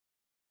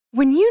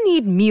When you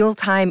need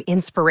mealtime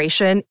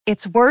inspiration,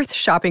 it's worth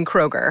shopping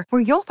Kroger,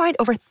 where you'll find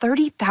over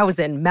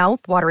 30,000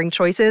 mouth-watering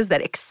choices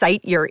that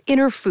excite your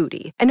inner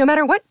foodie. And no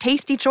matter what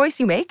tasty choice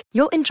you make,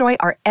 you'll enjoy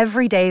our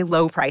everyday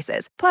low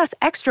prices, plus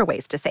extra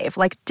ways to save,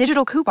 like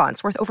digital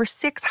coupons worth over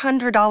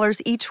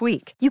 $600 each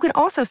week. You can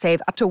also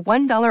save up to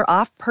 $1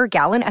 off per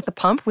gallon at the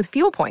pump with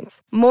fuel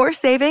points. More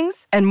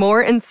savings and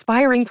more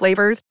inspiring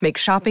flavors make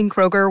shopping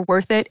Kroger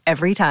worth it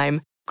every time.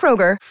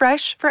 Kroger,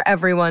 fresh for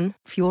everyone.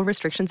 Fuel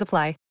restrictions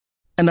apply.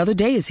 Another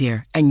day is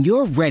here, and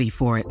you're ready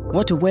for it.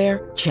 What to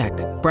wear? Check.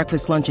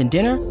 Breakfast, lunch, and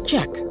dinner?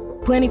 Check.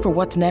 Planning for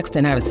what's next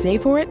and how to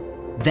save for it?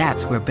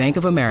 That's where Bank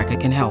of America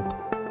can help.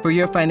 For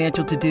your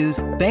financial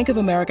to-dos, Bank of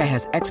America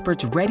has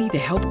experts ready to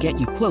help get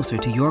you closer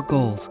to your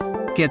goals.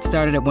 Get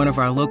started at one of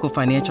our local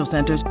financial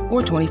centers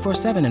or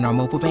 24/7 in our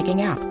mobile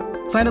banking app.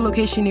 Find a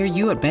location near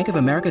you at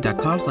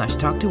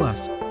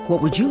bankofamerica.com/talktous.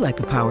 What would you like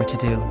the power to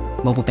do?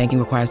 Mobile banking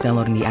requires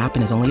downloading the app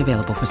and is only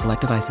available for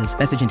select devices.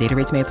 Message and data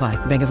rates may apply.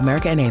 Bank of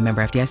America N.A.,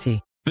 member FDIC.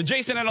 The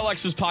Jason and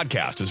Alexis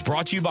podcast is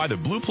brought to you by the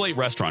Blue Plate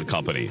Restaurant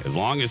Company. As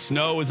long as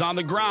snow is on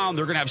the ground,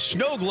 they're going to have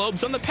snow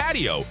globes on the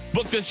patio.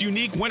 Book this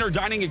unique winter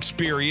dining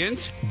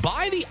experience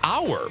by the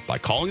hour by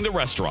calling the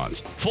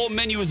restaurants. Full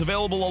menu is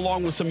available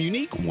along with some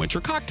unique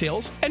winter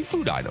cocktails and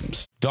food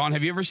items. Dawn,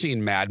 have you ever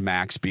seen Mad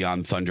Max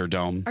Beyond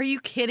Thunderdome? Are you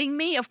kidding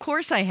me? Of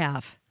course I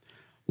have.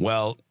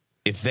 Well,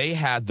 if they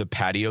had the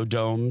patio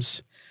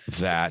domes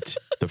that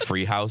the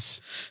Free House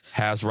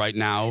has right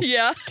now,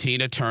 yeah,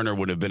 Tina Turner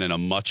would have been in a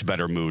much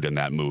better mood in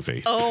that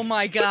movie. Oh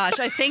my gosh,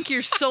 I think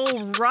you're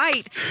so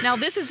right. Now,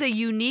 this is a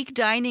unique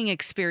dining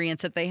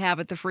experience that they have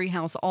at the Free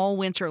House all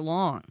winter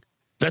long.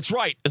 That's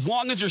right. As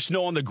long as there's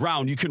snow on the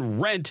ground, you can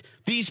rent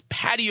these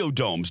patio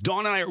domes.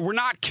 Dawn and I, we're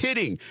not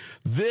kidding.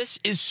 This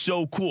is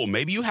so cool.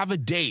 Maybe you have a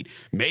date.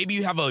 Maybe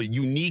you have a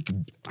unique,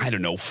 I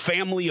don't know,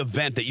 family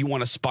event that you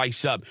want to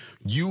spice up.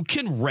 You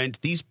can rent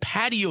these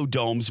patio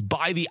domes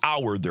by the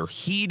hour. They're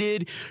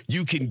heated.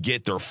 You can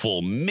get their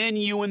full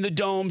menu in the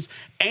domes,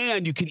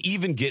 and you can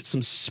even get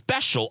some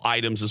special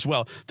items as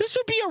well. This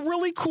would be a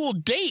really cool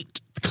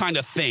date kind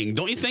of thing,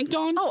 don't you think,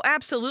 Dawn? Oh,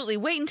 absolutely.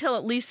 Wait until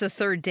at least the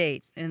third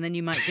date, and then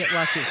you might get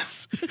lucky.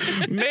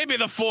 Maybe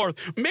the fourth.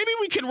 Maybe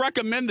we can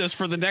recommend this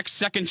for the next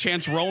second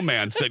chance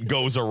romance that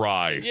goes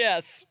awry.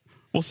 Yes.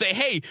 We'll say,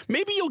 hey,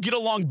 maybe you'll get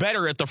along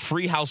better at the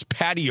Free House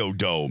patio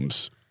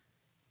domes.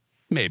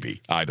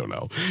 Maybe. I don't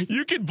know.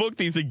 You can book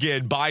these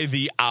again by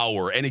the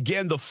hour. And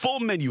again, the full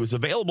menu is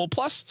available,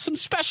 plus some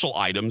special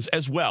items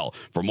as well.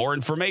 For more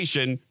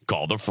information,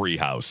 call the Free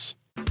House.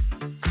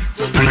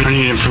 I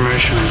need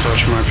information I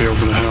thought you might be able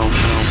to help.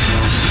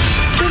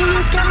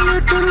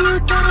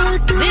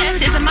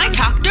 This is a My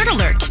Talk Dirt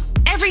Alert.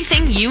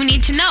 Everything you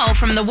need to know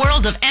from the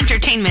world of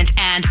entertainment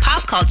and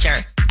pop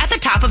culture at the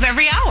top of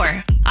every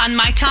hour on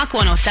My Talk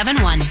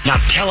 1071. Now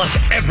tell us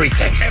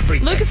everything.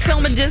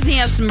 Lucasfilm and Disney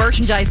have some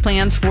merchandise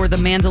plans for The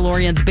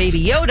Mandalorian's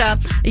Baby Yoda.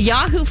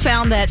 Yahoo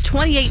found that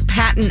 28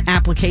 patent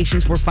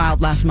applications were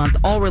filed last month,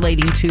 all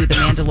relating to The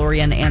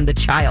Mandalorian and the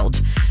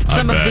child.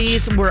 Some of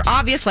these were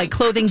obvious, like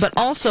clothing, but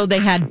also they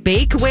had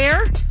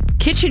bakeware,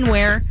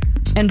 kitchenware,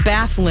 and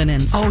bath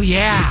linens. Oh,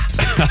 yeah.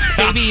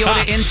 Baby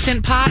Yoda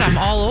Instant Pot. I'm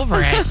all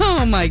over it.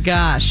 Oh, my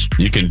gosh.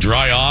 You can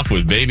dry off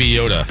with Baby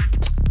Yoda.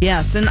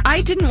 Yes, and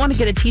I didn't want to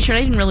get a t-shirt. I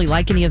didn't really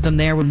like any of them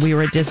there when we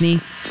were at Disney,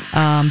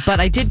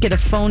 but I did get a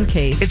phone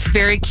case. It's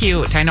very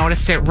cute. I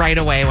noticed it right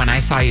away when I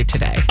saw you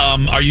today.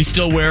 Are you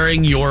still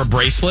wearing your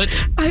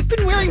bracelet? I've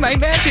been wearing my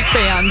magic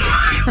band.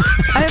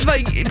 I have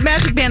a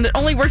magic band that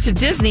only works at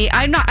Disney.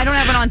 I don't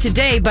have it on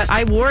today, but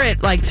I wore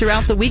it like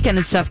throughout the weekend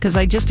and stuff because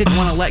I just didn't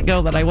want to let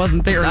go that I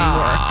wasn't there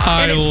anymore.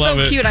 And it's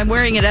so cute. I'm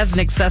wearing it as an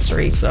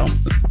accessory. So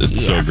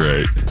it's so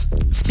great.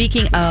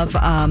 Speaking of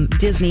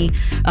Disney,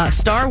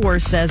 Star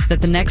Wars says that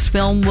the next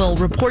film will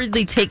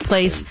reportedly take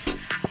place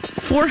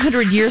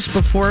 400 years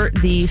before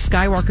the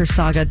Skywalker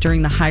saga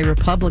during the High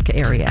Republic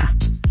area.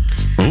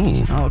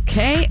 Ooh.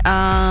 Okay.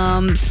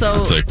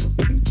 So that's a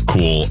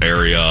cool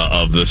area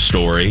of the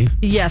story.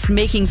 Yes,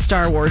 Making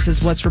Star Wars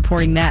is what's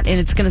reporting that, and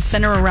it's going to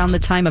center around the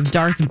time of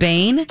Darth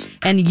Bane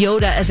and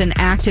Yoda as an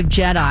active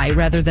Jedi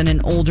rather than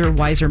an older,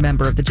 wiser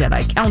member of the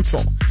Jedi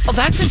Council. Oh,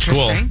 that's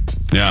interesting. Cool.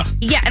 Yeah.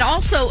 Yeah, and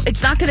also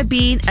it's not going to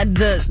be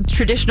the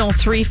traditional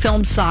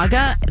 3-film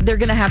saga. They're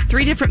going to have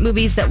 3 different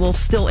movies that will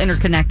still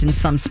interconnect in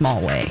some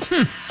small way.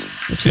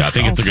 Yeah, I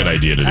think it's a good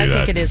idea to do that.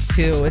 I think it is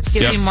too. It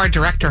gives you more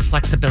director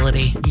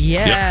flexibility.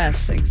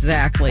 Yes,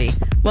 exactly.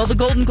 Well, the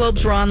Golden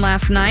Globes were on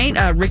last night.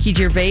 Ricky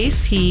Gervais,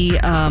 he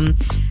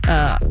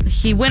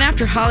went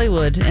after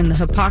Hollywood and the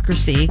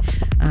hypocrisy,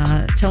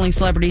 telling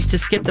celebrities to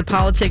skip the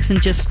politics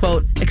and just,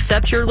 quote,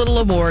 accept your little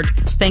award,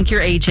 thank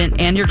your agent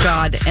and your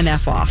God, and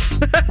F off.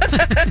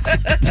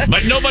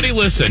 But nobody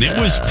listened. It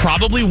was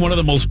probably one of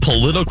the most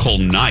political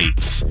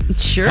nights.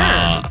 Sure.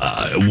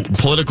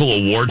 Political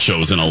award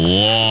shows in a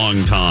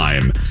long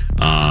time.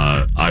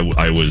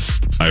 I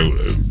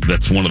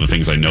that's one of the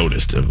things I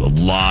noticed. A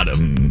lot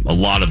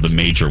of the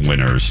major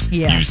winners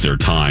use their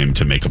time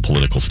to make a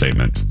political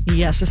statement.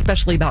 Yes,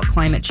 especially about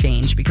climate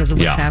change because of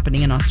what's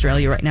happening in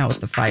Australia right now with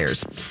the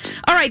fires.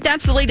 All right,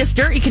 that's the latest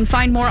dirt. You can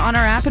find more on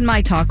our app and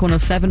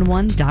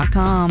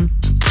mytalk1071.com.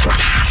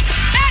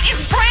 That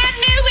is brand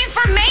new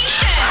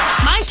information.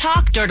 My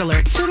Talk Dirt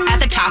Alerts at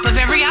the top of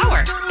every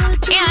hour.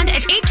 And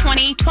at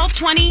 8:20,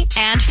 12:20,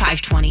 and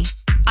 5:20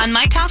 on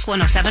My Talk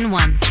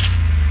 1071.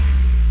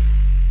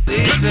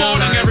 Good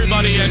morning,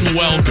 everybody, and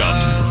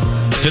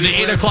welcome to the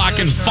 8 o'clock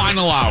and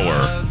final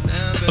hour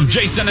of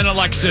Jason and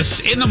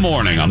Alexis in the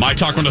morning on My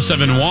Talk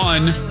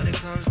 1071.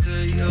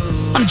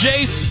 I'm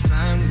Jace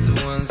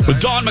with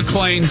Dawn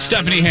McClain,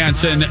 Stephanie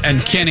Hansen,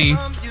 and Kenny.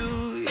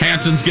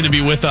 Hansen's going to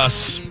be with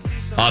us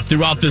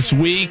throughout this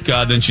week.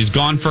 Then she's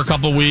gone for a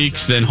couple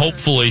weeks. Then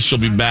hopefully she'll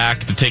be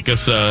back to take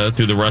us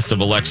through the rest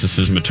of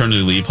Alexis's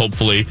maternity leave,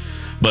 hopefully.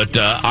 But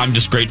I'm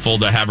just grateful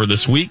to have her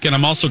this week. And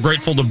I'm also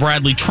grateful to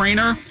Bradley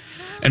Trainer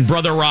and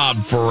Brother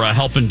Rob for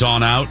helping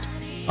Dawn out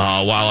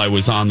while I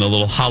was on the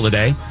little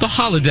holiday.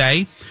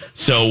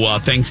 So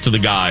thanks to the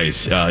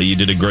guys. You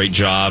did a great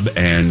job,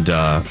 and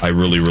I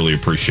really, really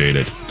appreciate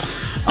it.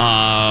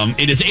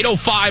 It is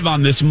 8:05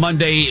 on this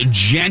Monday,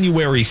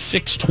 January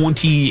 6,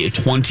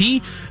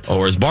 2020,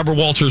 or as Barbara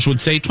Walters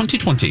would say,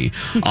 2020.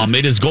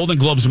 It is Golden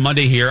Globes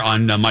Monday here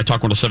on My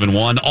Talk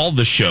 1071. All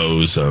the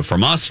shows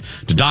from us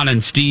to Donna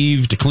and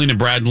Steve, to Colleen and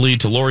Bradley,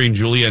 to Lori and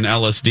Julia and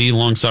LSD,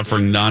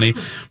 long-suffering Donnie,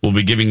 will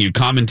be giving you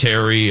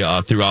commentary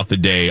throughout the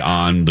day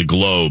on the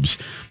Globes.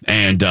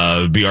 And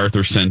B.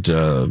 Arthur sent,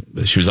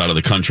 she was out of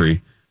the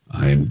country,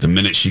 and the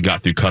minute she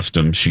got through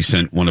customs, she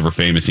sent one of her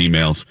famous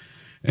emails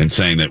and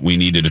saying that we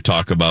needed to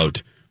talk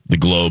about the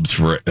Globes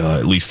for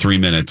at least 3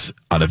 minutes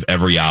out of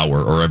every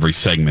hour or every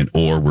segment,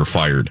 or we're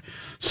fired.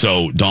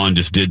 So Dawn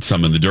just did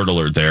some in the Dirt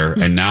Alert there,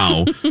 and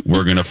now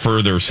we're going to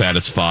further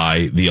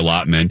satisfy the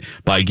allotment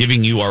by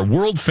giving you our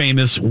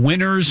world-famous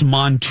winners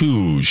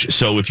montage.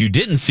 So if you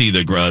didn't see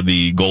the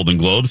Golden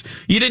Globes,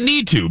 you didn't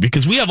need to,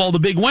 because we have all the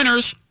big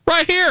winners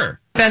right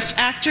here. Best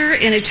Actor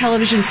in a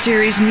Television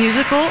Series,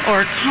 Musical,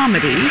 or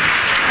Comedy.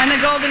 And the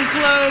Golden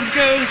Globe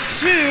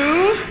goes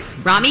to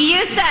Rami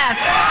Youssef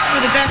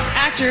for the Best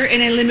Actor in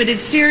a Limited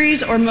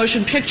Series or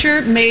Motion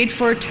Picture made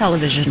for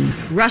television.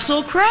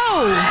 Russell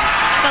Crowe, The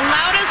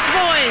Loudest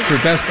Voice. For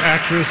Best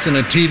Actress in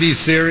a TV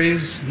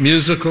Series,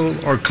 Musical,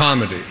 or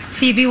Comedy.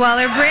 Phoebe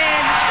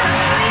Waller-Bridge.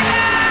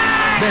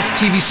 Best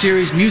TV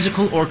Series,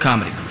 Musical, or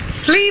Comedy.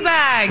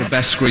 Fleabag. For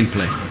Best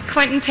Screenplay.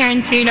 Quentin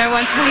Tarantino,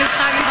 Once Upon a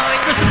Time in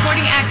Hollywood. For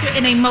Supporting Actor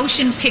in a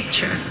Motion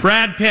Picture.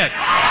 Brad Pitt.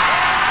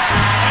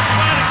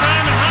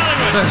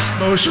 Best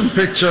Motion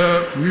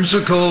Picture,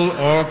 Musical,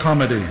 or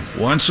Comedy.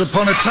 Once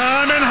Upon a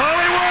Time in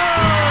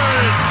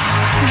Hollywood.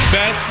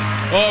 Best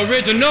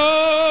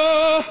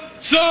Original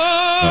Song.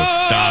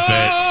 Oh, stop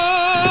it.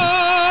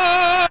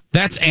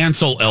 That's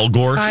Ansel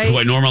Elgort, who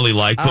I normally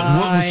like, but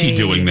what was he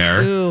doing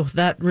there? Ooh,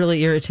 that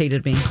really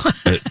irritated me.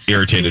 It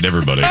irritated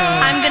everybody.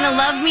 I'm Gonna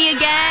Love Me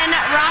Again,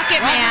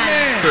 Rocket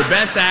Man. For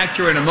Best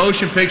Actor in a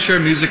Motion Picture,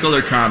 Musical,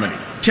 or Comedy.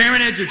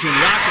 Taron Egerton,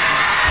 Rocket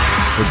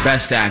Man. For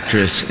Best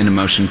Actress in a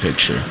Motion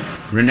Picture.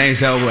 Renee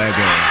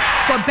Zellweger.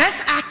 For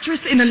Best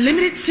Actress in a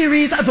Limited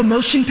Series of a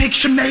Motion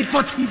Picture made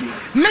for TV,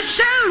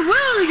 Michelle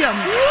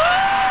Williams.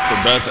 For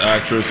Best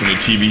Actress in a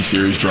TV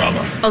Series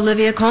Drama,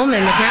 Olivia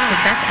Colman, The Crown. For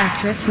Best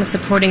Actress in a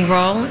Supporting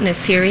Role in a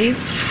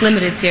Series,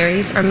 Limited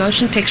Series, or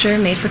Motion Picture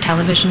made for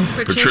television,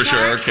 Patricia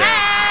Arquette.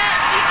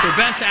 For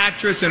Best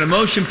Actress in a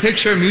Motion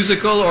Picture,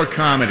 Musical, or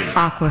Comedy.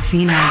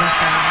 Aquafina.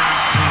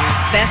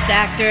 Best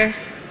Actor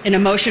in a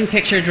Motion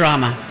Picture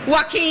Drama,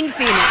 Joaquin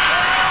Phoenix.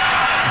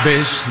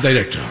 Best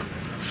Director,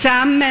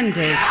 Sam Mendes,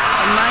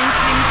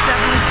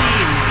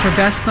 1917. For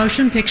Best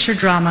Motion Picture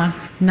Drama,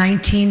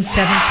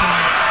 1917.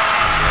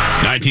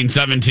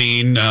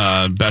 1917,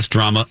 Best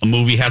Drama. A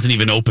movie hasn't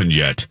even opened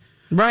yet.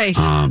 Right.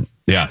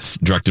 Yes,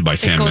 directed by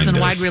Sam Mendes. It goes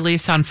in wide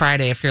release on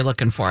Friday if you're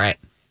looking for it.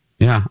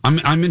 Yeah,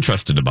 I'm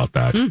interested about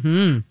that.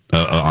 Mm-hmm.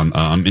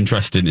 I'm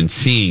interested in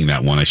seeing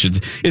that one.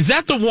 Is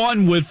that the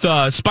one with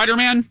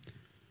Spider-Man?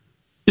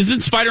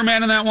 Isn't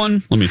Spider-Man in that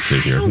one? Let me see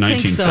here. I don't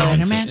think so.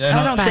 Spider-Man.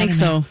 I don't think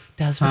so.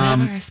 Does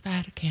whatever a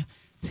spider can.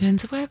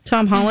 Spins a web.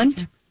 Tom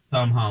Holland.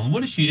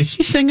 What is she? Is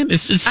she singing?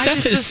 Is Steph I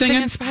just was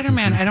singing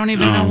Spider-Man. I don't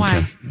even know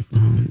why.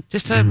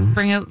 Just to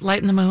bring it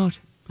lighten the mood.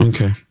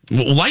 Okay.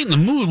 Well, lighten the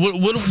mood.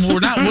 We're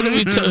not. What are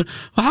we?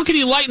 How can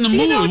you lighten the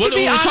mood?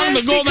 We're talking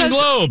the Golden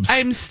Globes.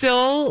 I'm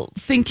still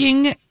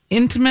thinking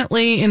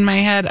intimately in my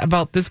head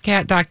about this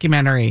cat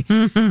documentary.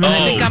 Mm-hmm. And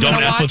I think I'm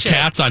Don't F with it.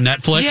 Cats on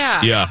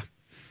Netflix. Yeah.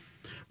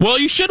 Well,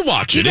 you should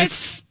watch it.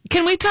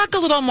 Can we talk a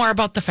little more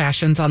about the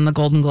fashions on the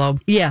Golden Globe?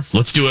 Yes.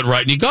 Let's do it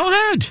right. And go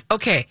ahead.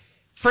 Okay.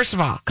 First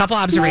of all, a couple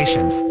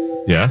observations.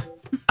 Yeah.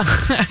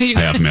 I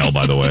have mail,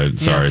 by the way.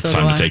 Sorry, it's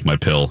time to take my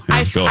pill.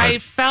 Yeah, go ahead. I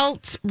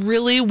felt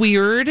really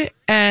weird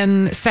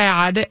and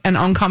sad and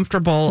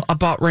uncomfortable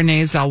about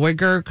Renee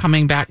Zellweger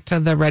coming back to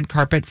the red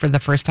carpet for the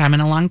first time in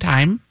a long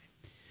time.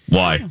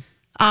 Why?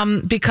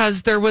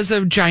 Because there was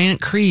a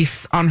giant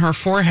crease on her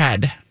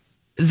forehead.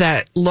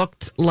 that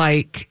looked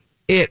like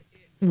it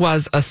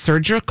was a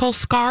surgical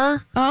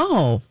scar.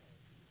 Oh.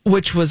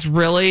 Which was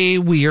really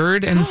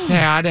weird and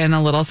sad and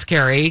a little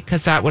scary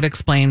because that would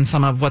explain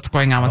some of what's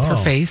going on with her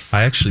face.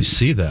 I actually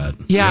see that.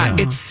 Yeah,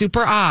 it's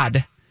super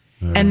odd.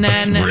 And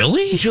then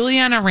really?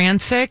 Juliana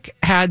Rancic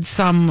had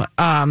some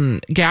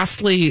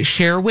ghastly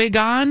Cher wig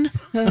on.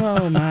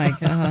 Oh, my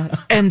God.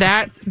 And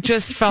that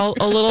just felt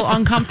a little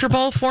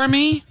uncomfortable for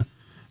me.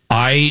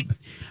 I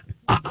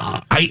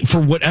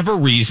for whatever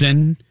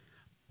reason,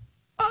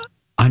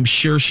 I'm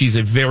sure she's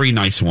a very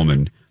nice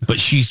woman, but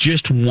she's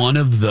just one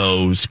of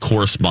those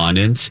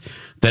correspondents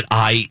that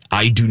I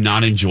do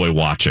not enjoy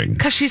watching.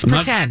 Because she's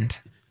pretend.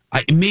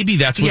 Maybe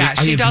that's what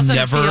she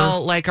doesn't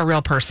feel like a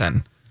real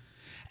person.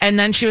 And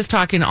then she was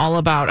talking all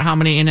about how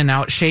many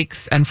In-N-Out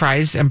shakes and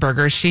fries and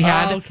burgers she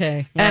had. Oh,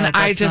 okay. Well, and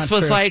I just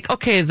was like,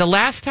 okay, the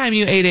last time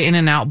you ate an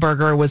In-N-Out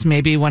burger was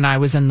maybe when I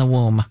was in the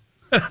womb.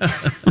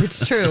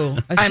 It's true.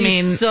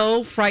 She's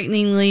so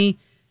frighteningly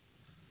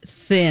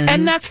thin.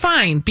 And that's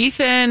fine. Be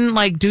thin,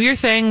 like do your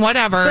thing,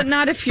 whatever. But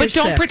not if you're But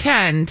don't sick.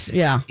 pretend.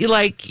 Yeah.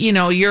 Like,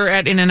 you're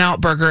at In-N-Out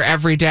Burger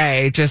every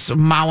day, just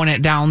mowing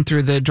it down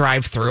through the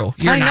drive-thru.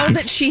 I know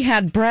that she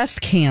had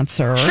breast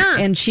cancer. Sure.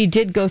 And she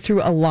did go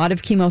through a lot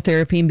of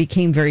chemotherapy and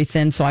became very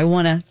thin. So I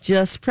want to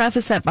just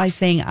preface that by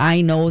saying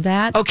I know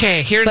that.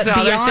 Okay, here's But the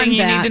other beyond thing you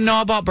that- need to know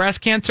about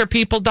breast cancer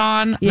people,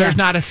 Dawn. Yeah. There's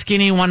not a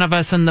skinny one of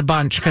us in the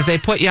bunch because they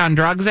put you on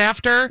drugs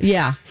after.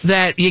 Yeah.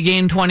 That you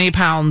gain 20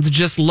 pounds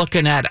just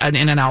looking at an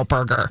In-N-Out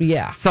Burger.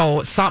 Yeah.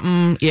 So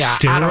something,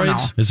 Steroids? I don't know.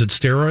 Is it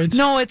steroids?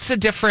 No, it's a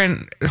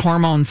different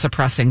hormone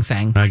suppressing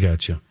thing. I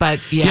got you. But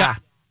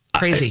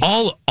crazy.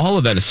 All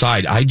of that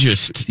aside, I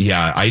just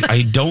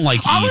I don't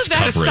like All ease of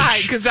that coverage.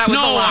 aside, 'cause that was a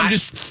lot. I'm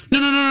just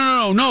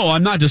no.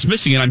 I'm not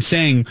dismissing it. I'm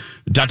saying ...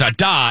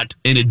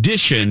 In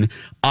addition,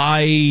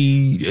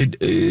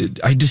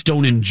 I just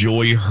don't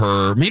enjoy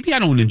her. Maybe I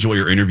don't enjoy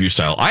her interview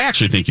style. I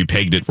actually think you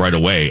pegged it right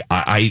away.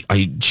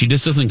 She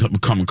just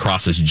doesn't come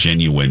across as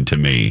genuine to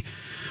me.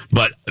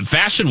 But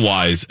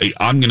fashion-wise,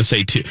 I'm going to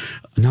say, too,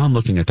 now I'm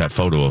looking at that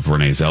photo of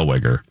Renee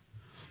Zellweger.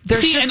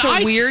 There's just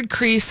a weird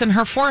crease in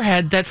her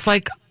forehead that's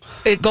like,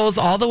 it goes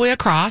all the way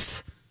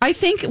across. I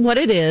think what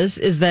it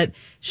is that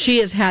she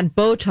has had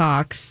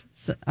Botox.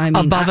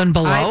 Above and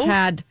below?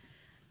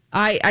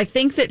 I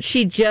think that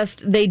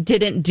they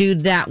didn't do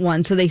that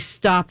one, so they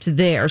stopped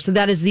there. So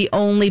that is the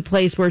only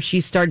place where she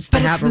starts to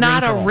have a wrinkle. But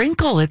it's not a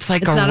wrinkle. It's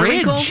like it's a not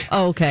ridge. A wrinkle?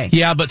 Oh, okay.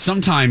 Yeah, but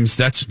sometimes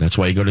that's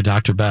why you go to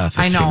Dr. Beth.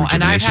 I It's know, Skin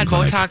and I've had Rejuvenation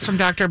Clinic. Botox from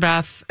Dr.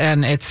 Beth,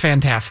 and it's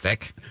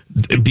fantastic.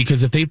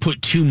 Because if they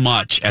put too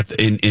much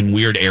in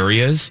weird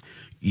areas,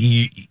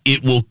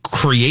 it will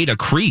create a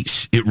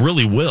crease. It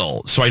really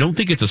will. So I don't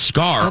think it's a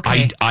scar.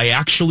 Okay. I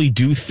actually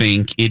do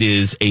think it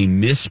is a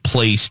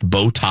misplaced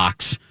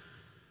Botox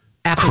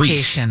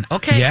application. Crease.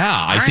 Okay. Yeah,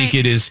 I think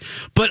it is.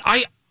 But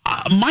I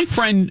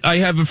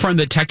have a friend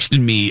that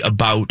texted me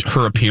about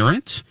her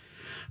appearance.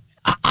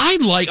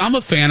 I'm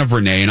a fan of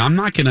Renee,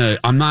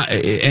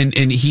 and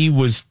and he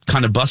was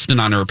kind of busting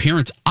on her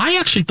appearance. I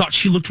actually thought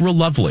she looked real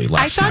lovely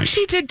last night. I thought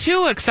she did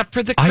too, except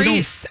for the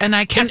crease. And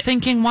I kept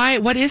thinking,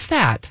 what is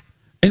that?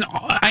 And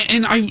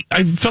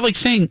I felt like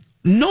saying,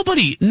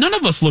 none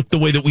of us looked the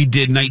way that we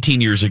did 19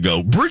 years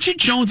ago. Bridget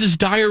Jones's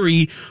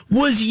Diary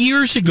was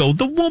years ago.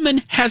 The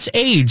woman has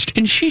aged,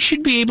 and she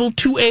should be able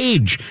to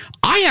age.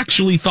 I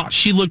actually thought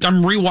she looked,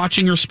 I'm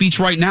rewatching her speech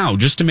right now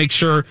just to make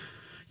sure.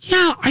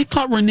 Yeah, I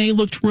thought Renee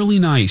looked really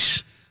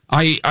nice.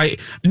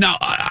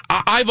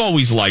 I've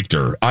always liked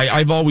her.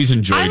 I've always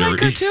enjoyed her. I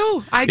like her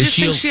too. I just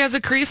think she has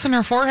a crease in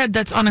her forehead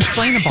that's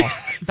unexplainable.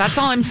 That's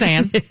all I'm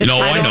saying. No,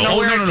 I don't know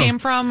where it came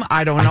from.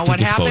 I don't know what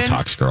happened. It's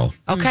Botox, girl.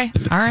 Okay,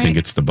 all right. I think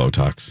it's the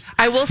Botox.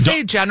 I will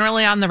say,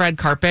 generally on the red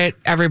carpet,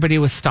 everybody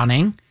was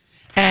stunning,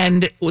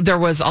 and there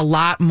was a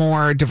lot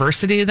more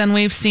diversity than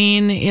we've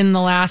seen in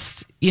the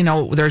last.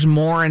 There's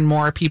more and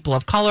more people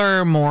of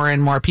color, more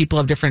and more people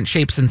of different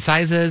shapes and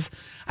sizes.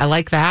 I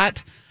like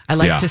that. I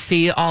like to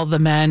see all the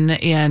men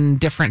in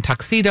different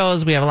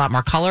tuxedos. We have a lot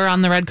more color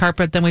on the red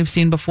carpet than we've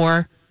seen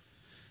before.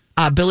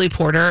 Billy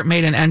Porter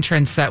made an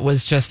entrance that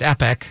was just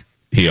epic.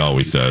 He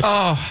always does.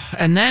 Oh,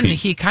 and then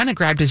he kind of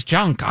grabbed his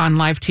junk on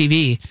live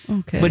TV,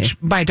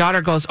 which my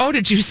daughter goes, "Oh,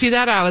 did you see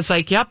that?" I was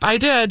like, "Yep, I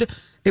did."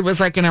 It was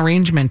like an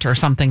arrangement or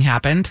something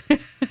happened.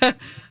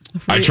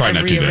 I try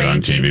not to do that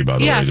on TV, by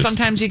the way. Yeah,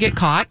 sometimes you get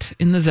caught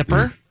in the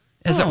zipper,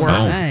 as it were.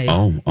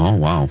 Oh,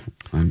 wow.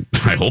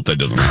 I hope that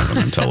doesn't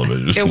happen on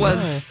television. It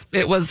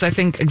was, I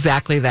think,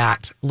 exactly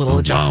that little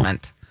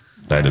adjustment. Wow.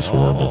 That is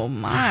horrible. Oh,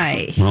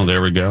 my. Well,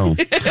 there we go.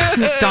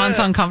 Dawn's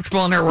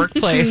uncomfortable in her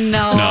workworkplace.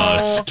 No.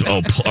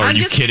 Are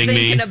you kidding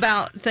me? I'm just thinking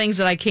about things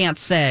that I can't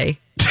say.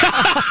 Because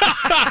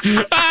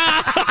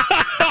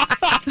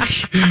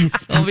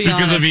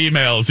of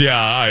emails,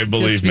 I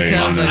believe me.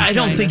 I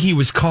don't think he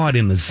was caught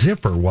in the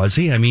zipper, was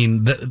he? I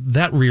mean,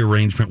 that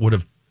rearrangement would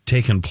have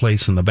taken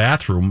place in the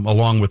bathroom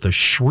along with a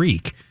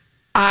shriek.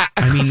 I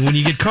mean, when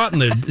you get caught in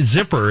the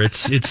zipper,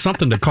 it's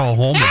something to call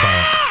home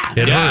about.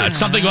 It's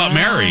something about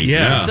Mary.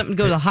 Something to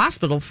go to the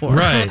hospital for.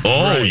 Right.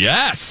 Oh,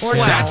 yes. Or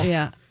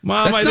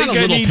Mom, That's I think not a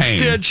I little need pain.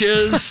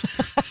 stitches.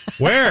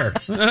 Where?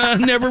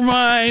 Never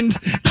mind.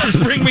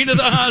 Just bring me to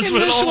the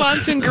hospital. In the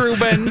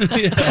Schwanzengruben.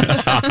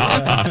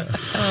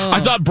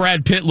 I thought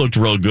Brad Pitt looked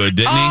real good,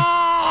 didn't he?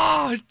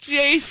 Oh,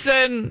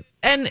 Jason.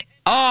 And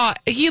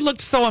he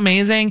looked so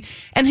amazing.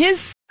 And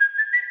his...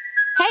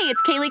 Hey,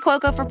 it's Kaylee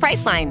Cuoco for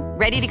Priceline.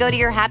 Ready to go to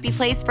your happy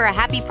place for a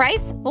happy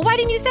price? Well, why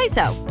didn't you say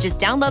so? Just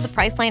download the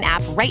Priceline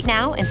app right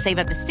now and save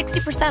up to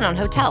 60% on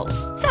hotels.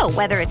 So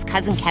whether it's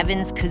Cousin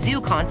Kevin's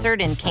Kazoo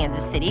Concert in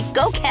Kansas City,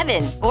 go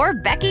Kevin, or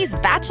Becky's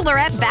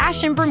Bachelorette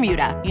Bash in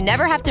Bermuda, you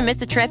never have to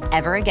miss a trip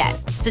ever again.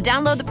 So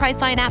download the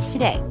Priceline app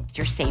today.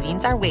 Your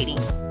savings are waiting.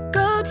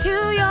 Go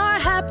to your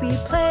happy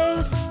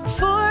place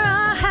for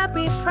a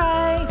happy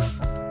price.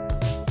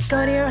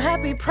 Go to your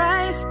happy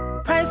price,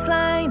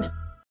 Priceline.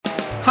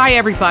 Hi,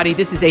 everybody.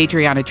 This is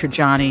Adriana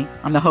Trajani.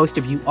 I'm the host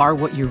of You Are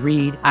What You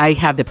Read. I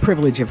have the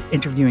privilege of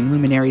interviewing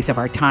luminaries of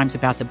our times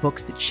about the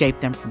books that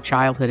shaped them from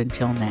childhood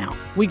until now.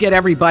 We get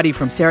everybody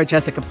from Sarah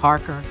Jessica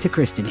Parker to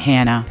Kristen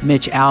Hanna,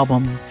 Mitch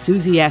Albom,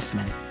 Susie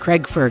Essman,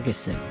 Craig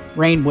Ferguson,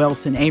 Rainn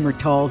Wilson, Amor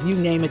Tolls, you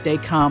name it, they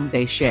come,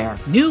 they share.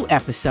 New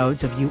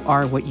episodes of You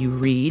Are What You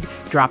Read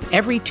drop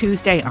every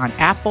Tuesday on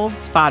Apple,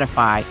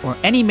 Spotify, or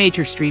any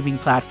major streaming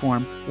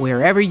platform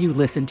wherever you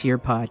listen to your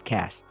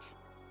podcasts.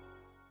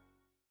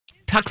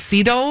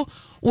 Tuxedo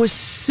was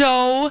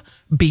so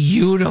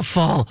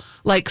beautiful,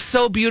 like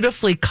so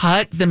beautifully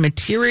cut, the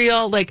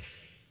material, like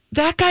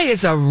that guy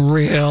is a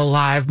real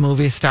live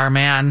movie star,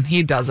 man.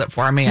 He does it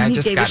for me. And I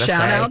just gotta say.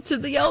 Shout out to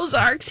the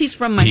Ozarks. He's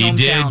from my hometown. He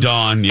did,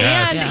 Dawn,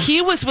 yes. And he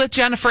was with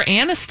Jennifer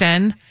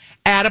Aniston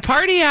at a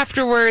party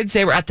afterwards.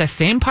 They were at the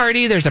same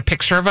party. There's a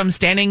picture of them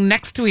standing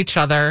next to each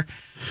other.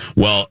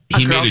 Well,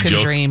 he made a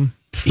joke. Dream.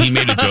 He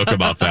made a joke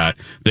about that.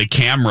 The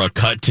camera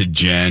cut to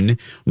Jen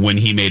when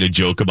he made a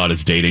joke about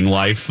his dating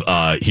life.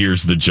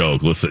 Here's the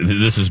joke. Listen,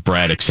 this is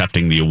Brad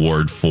accepting the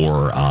award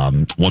for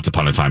Once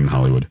Upon a Time in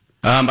Hollywood.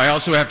 I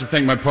also have to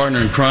thank my partner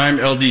in crime,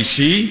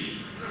 LDC.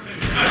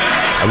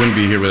 I wouldn't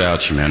be here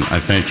without you, man. I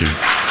thank you.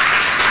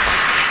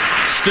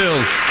 Still,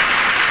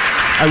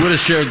 I would have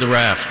shared the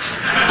raft.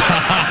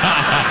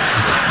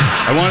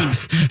 I wanted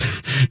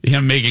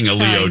him making a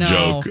Leo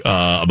joke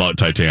about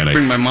Titanic.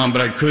 Bring my mom,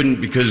 but I couldn't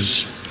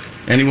because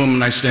any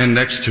woman I stand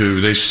next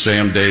to, they say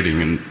I'm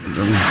dating, and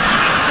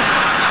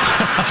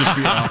just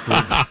be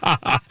awkward.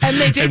 And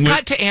they did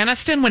cut to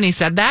Aniston when he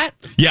said that?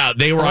 Yeah,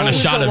 they were on a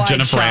shot of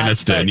Jennifer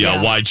Aniston.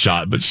 Yeah, wide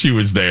shot, but she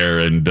was there,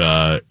 and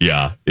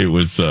it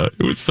was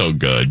so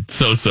good.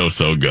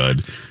 So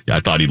good. Yeah, I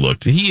thought he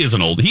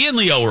and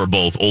Leo are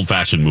both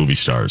old-fashioned movie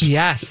stars.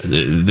 Yes.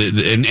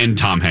 And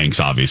Tom Hanks,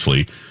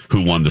 obviously,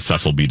 who won the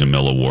Cecil B.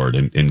 DeMille Award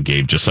and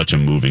gave just such a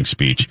moving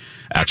speech.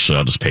 Actually,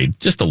 I'll just play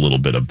just a little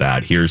bit of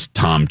that. Here's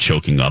Tom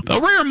choking up. A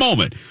rare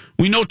moment.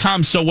 We know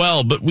Tom so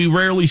well, but we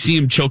rarely see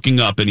him choking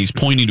up, and he's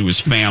pointing to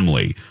his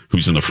family,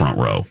 who's in the front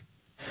row.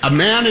 A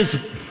man is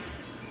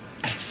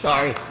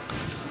blessed.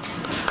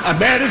 A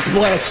man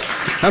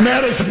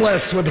is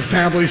blessed with a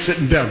family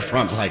sitting down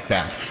front like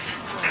that.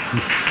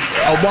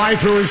 A wife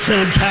who is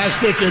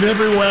fantastic in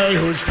every way,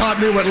 who has taught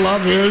me what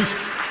love is.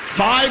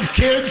 5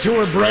 kids who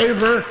are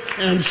braver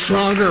and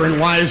stronger and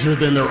wiser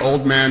than their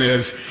old man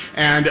is.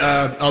 And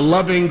a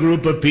loving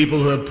group of people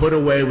who have put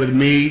away with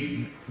me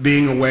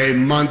being away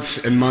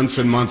months and months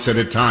and months at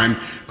a time.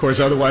 Of course,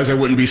 otherwise I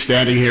wouldn't be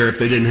standing here if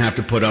they didn't have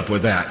to put up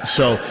with that.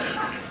 So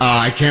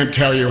I can't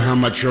tell you how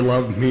much your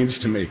love means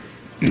to me.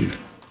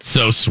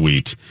 So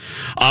sweet.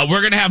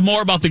 We're going to have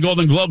more about the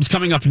Golden Globes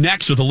coming up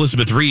next with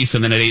Elizabeth Reese,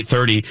 and then at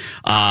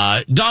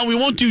 8:30. Don, we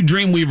won't do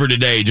Dreamweaver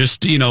today.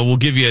 Just, we'll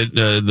give you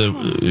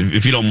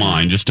if you don't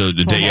mind, just a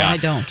day out. I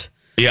don't.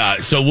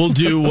 Yeah, so we'll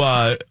do,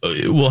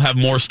 we'll have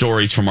more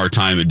stories from our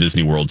time at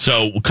Disney World.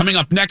 So coming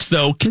up next,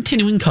 though,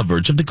 continuing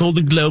coverage of the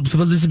Golden Globes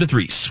with Elizabeth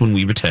Reese when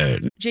we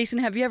return. Jason,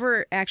 have you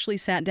ever actually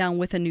sat down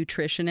with a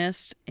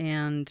nutritionist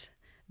and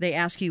they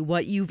ask you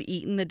what you've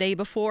eaten the day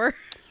before?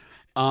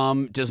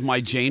 Does my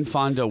Jane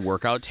Fonda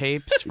workout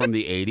tapes from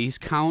the 80s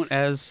count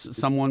as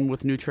someone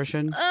with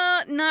nutrition?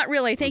 Not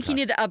really. I think you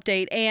need to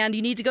update, and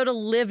you need to go to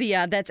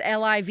Livea. That's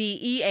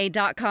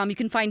LIVEA.com. You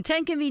can find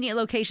 10 convenient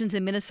locations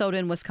in Minnesota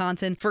and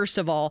Wisconsin, first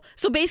of all.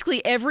 So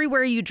basically,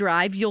 everywhere you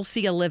drive, you'll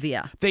see a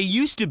Livea. They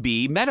used to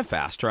be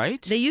Medifast, right?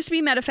 They used to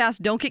be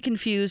Medifast. Don't get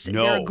confused.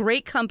 No. They're a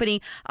great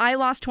company. I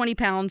lost 20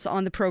 pounds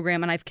on the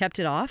program, and I've kept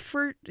it off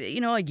for,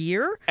 a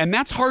year. And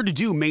that's hard to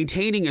do.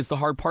 Maintaining is the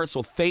hard part,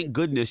 so thank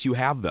goodness you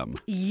have them.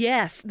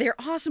 Yes, they're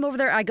awesome over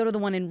there. I go to the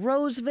one in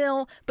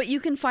Roseville, but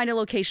you can find a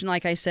location,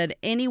 like I said,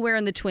 anywhere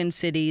in the Twin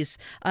Cities,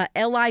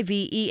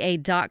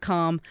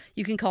 LIVEA.com.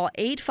 You can call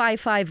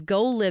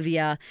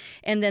 855-GO-LIVEA,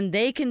 and then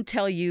they can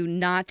tell you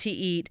not to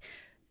eat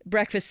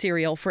breakfast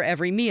cereal for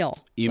every meal,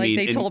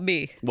 told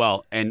me.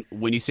 Well, and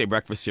when you say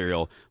breakfast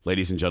cereal,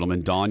 ladies and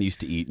gentlemen, Dawn used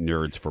to eat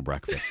Nerds for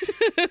breakfast.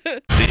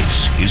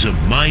 This is a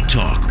My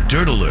Talk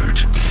Dirt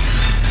Alert.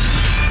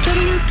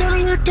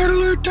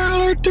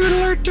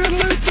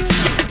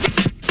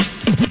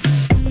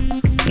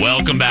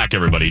 Welcome back,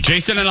 everybody.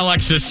 Jason and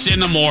Alexis in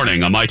the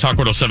morning on My Talk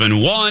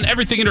 107.1.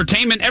 Everything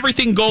Entertainment,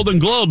 everything Golden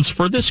Globes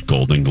for this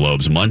Golden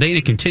Globes Monday. And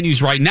it continues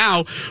right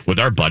now with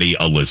our buddy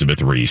Elizabeth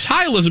Reese.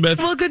 Hi, Elizabeth.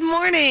 Well, good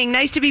morning.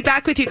 Nice to be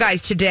back with you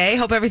guys today.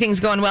 Hope everything's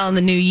going well in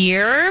the new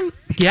year.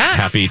 Yes.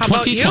 Happy How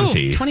about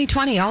 2020. you?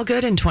 2020. All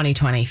good in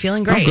 2020.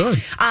 Feeling great. Oh,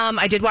 good.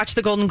 I did watch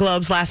the Golden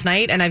Globes last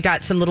night, and I've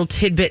got some little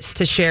tidbits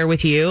to share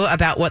with you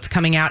about what's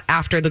coming out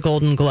after the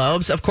Golden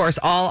Globes. Of course,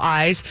 all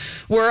eyes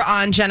were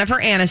on Jennifer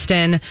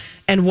Aniston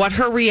and what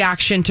her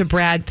reaction to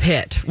Brad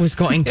Pitt was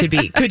going to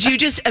be. Could you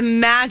just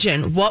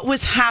imagine what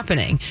was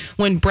happening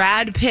when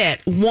Brad Pitt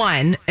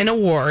won an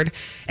award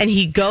and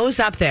he goes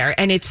up there,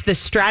 and it's the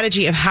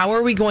strategy of how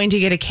are we going to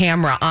get a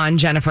camera on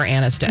Jennifer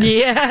Aniston?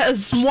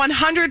 Yes.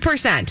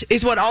 100%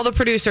 is what all the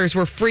producers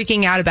were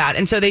freaking out about.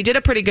 And so they did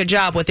a pretty good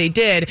job. What they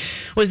did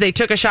was they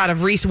took a shot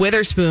of Reese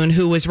Witherspoon,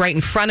 who was right in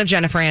front of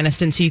Jennifer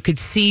Aniston, so you could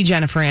see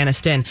Jennifer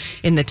Aniston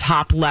in the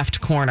top left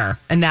corner.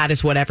 And that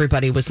is what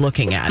everybody was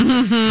looking at.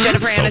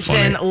 Jennifer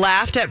Aniston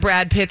laughed at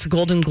Brad Pitt's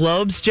Golden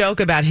Globes joke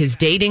about his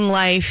dating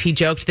life. He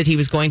joked that he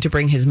was going to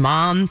bring his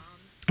mom,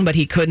 but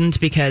he couldn't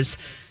because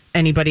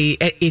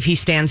if he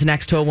stands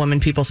next to a woman,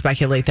 people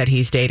speculate that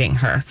he's dating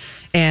her.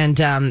 And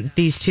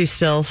these two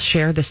still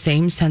share the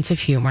same sense of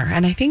humor.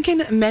 And I think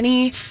in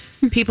many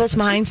people's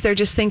minds, they're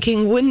just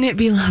thinking, wouldn't it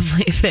be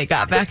lovely if they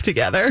got back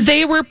together?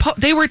 They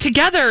were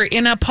together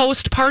in a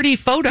post-party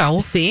photo.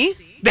 See?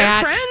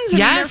 They're friends. I mean,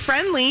 they're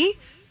friendly.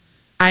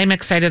 I'm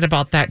excited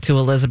about that too,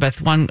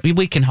 Elizabeth.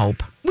 We can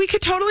hope. We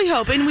could totally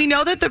hope. And we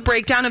know that the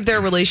breakdown of their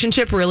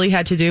relationship really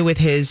had to do with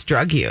his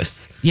drug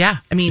use. Yeah.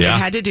 I mean, it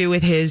had to do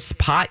with his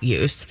pot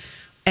use.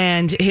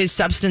 And his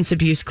substance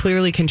abuse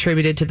clearly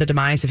contributed to the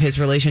demise of his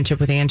relationship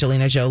with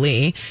Angelina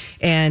Jolie.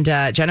 And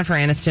Jennifer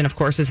Aniston, of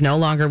course, is no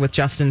longer with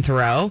Justin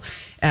Theroux.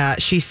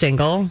 She's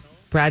single.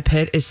 Brad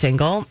Pitt is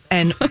single.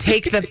 And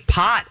take the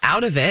pot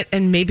out of it,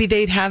 and maybe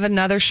they'd have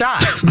another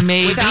shot.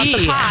 Maybe. Without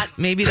the pot,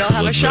 maybe they'll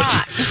have a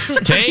shot.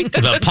 Take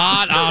the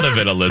pot out of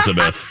it,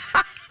 Elizabeth.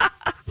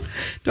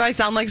 Do I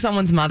sound like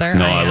someone's mother?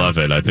 No, I love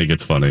it. I think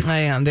it's funny. I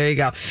am. There you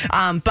go.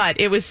 But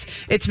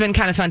it's been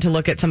kind of fun to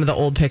look at some of the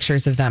old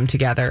pictures of them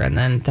together and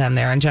then them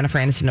there. And Jennifer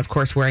Aniston, of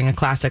course, wearing a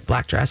classic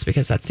black dress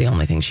because that's the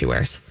only thing she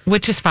wears.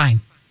 Which is fine.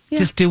 Yeah.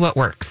 Just do what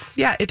works.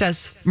 Yeah, it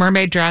does.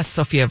 Mermaid dress,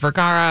 Sofia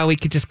Vergara. We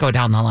could just go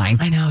down the line.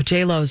 I know.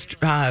 J-Lo's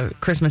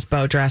Christmas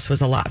bow dress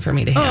was a lot for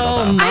me to handle,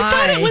 though. I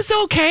thought it was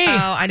okay.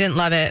 Oh, I didn't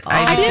love it.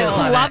 I didn't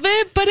love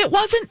it, but it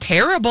wasn't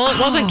terrible.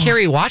 It wasn't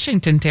Kerry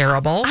Washington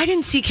terrible. I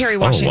didn't see Kerry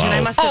Washington. wow. I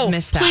must have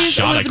missed that. Please,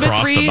 Shot Elizabeth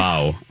across the Reese.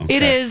 bow. Okay.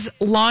 It is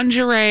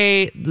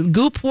lingerie.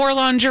 Goop wore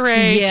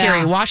lingerie. Yeah.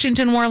 Kerry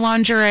Washington wore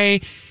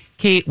lingerie.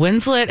 Kate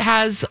Winslet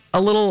has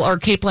a little, or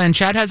Kate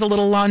Blanchett has a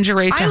little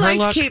lingerie to I her liked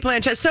look. Kate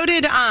Blanchett. So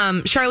did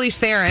Charlize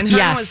Theron.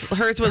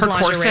 Hers was Her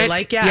lingerie. corset.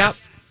 Like,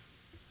 yes. Yep.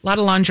 A lot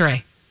of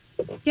lingerie.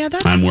 Yeah,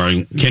 that's...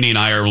 Kenny and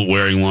I are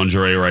wearing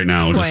lingerie right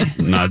now. Just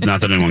not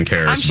that anyone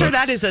cares. I'm sure but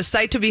that is a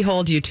sight to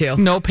behold, you two.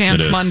 No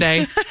pants It is.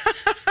 Monday.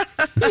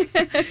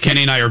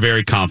 Kenny and I are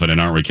very confident,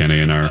 aren't we, Kenny?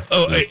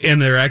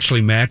 And they're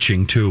actually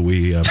matching too.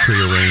 We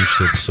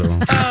prearranged it, so.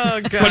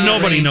 Oh, God. But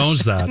nobody knows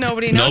that.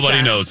 Nobody knows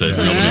it.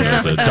 Nobody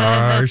knows it. It's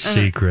our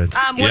secret.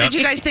 What did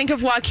you guys think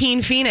of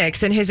Joaquin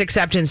Phoenix and his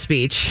acceptance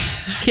speech?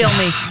 Kill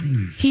me.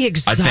 He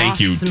exhausts thank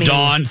you, me.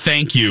 Dawn.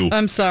 Thank you.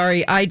 I'm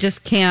sorry. I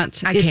just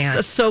can't. I It's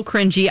can't. so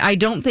cringy. I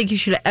don't think you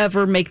should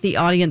ever make the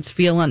audience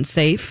feel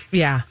unsafe.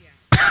 Yeah.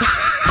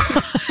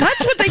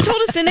 That's what they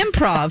told us in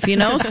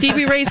improv,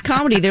 Stevie Ray's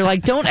comedy. They're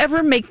like, don't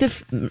ever make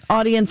the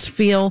audience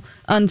feel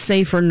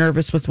unsafe or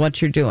nervous with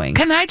what you're doing.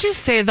 Can I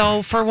just say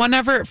though, for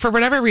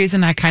whatever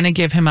reason, I kind of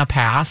give him a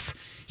pass.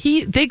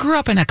 They grew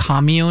up in a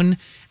commune,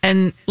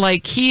 and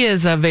like he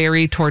is a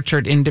very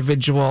tortured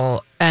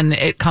individual, and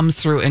it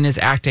comes through in his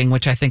acting,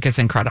 which I think is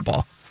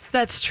incredible.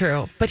 That's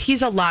true, but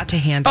he's a lot to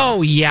handle.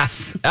 Oh,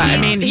 yes. I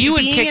mean, you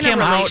would Being kick in a him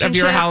out of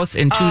your relationship- house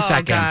in 2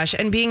 seconds. Oh, gosh.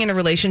 And being in a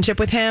relationship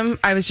with him,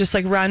 I was just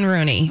like, run,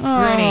 Rooney.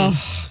 Rooney.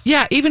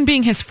 Yeah, even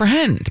being his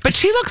friend. But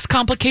she looks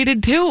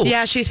complicated, too.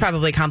 Yeah, she's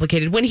probably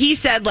complicated. When he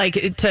said, like,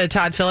 to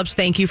Todd Phillips,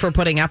 thank you for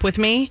putting up with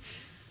me,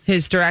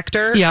 his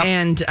director,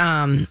 and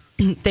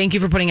thank you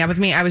for putting up with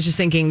me, I was just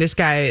thinking,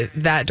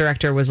 that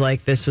director was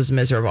like, this was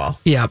miserable.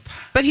 Yep.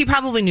 But he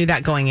probably knew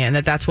that going in,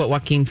 that's what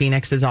Joaquin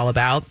Phoenix is all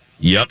about.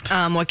 Yep.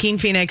 Joaquin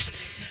Phoenix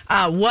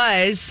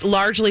was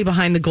largely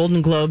behind the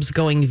Golden Globes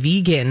going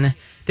vegan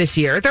this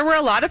year. There were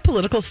a lot of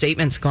political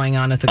statements going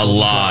on at the Golden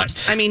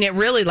Globes. I mean, it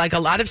really, like, a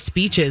lot of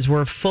speeches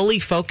were fully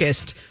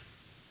focused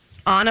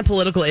on a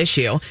political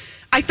issue.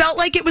 I felt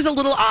like it was a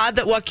little odd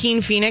that Joaquin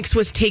Phoenix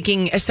was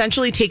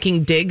essentially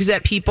taking digs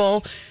at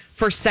people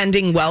for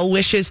sending well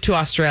wishes to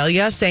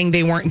Australia, saying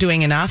they weren't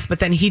doing enough,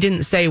 but then he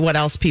didn't say what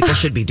else people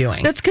should be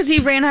doing. That's because he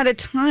ran out of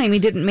time. He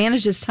didn't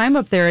manage his time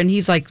up there, and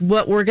he's like,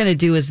 what we're going to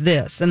do is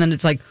this. And then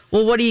it's like,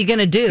 well, what are you going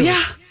to do?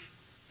 Yeah.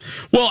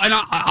 Well, and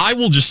I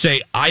will just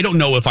say, I don't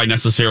know if I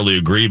necessarily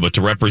agree, but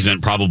to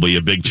represent probably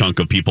a big chunk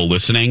of people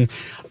listening,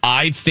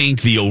 I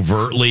think the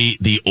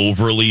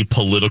overly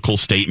political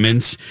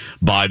statements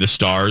by the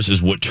stars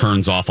is what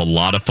turns off a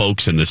lot of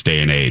folks in this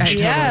day and age.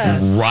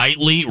 Yes.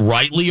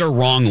 Rightly or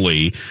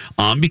wrongly,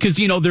 because,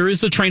 there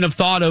is the train of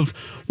thought of,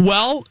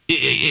 well,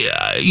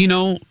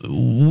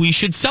 we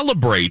should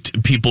celebrate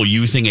people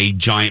using a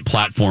giant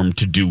platform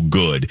to do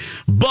good.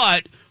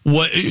 But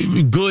what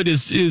good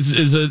is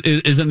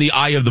in the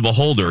eye of the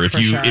beholder.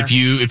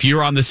 If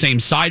you're on the same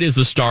side as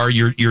the star,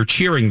 you're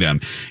cheering them.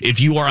 If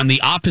you are on the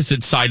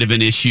opposite side of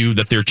an issue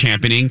that they're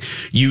championing,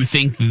 you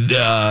think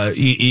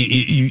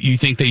you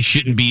think they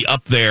shouldn't be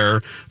up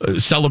there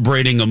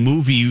celebrating a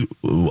movie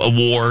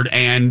award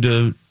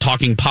and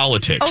talking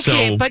politics.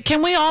 Okay, but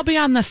can we all be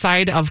on the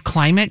side of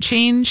climate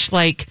change?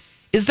 Like,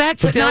 is that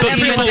still not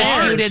even everyone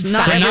disputed? is.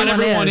 Not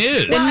everyone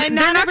is. Well, and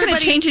they're not going to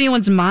change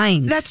anyone's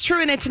minds. That's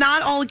true, and it's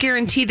not all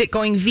guaranteed that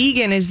going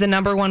vegan is the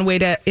number one way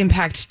to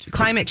impact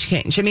climate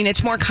change. I mean,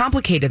 it's more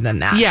complicated than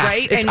that, yes,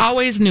 right? It's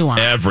always nuanced.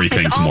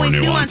 Everything's more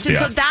nuanced. And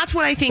so that's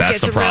what I think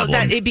that's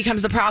that it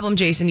becomes the problem,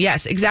 Jason.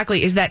 Yes,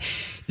 exactly, is that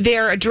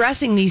they're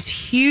addressing these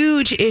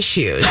huge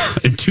issues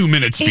in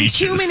 2-minute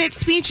speeches. In 2-minute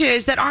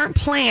speeches that aren't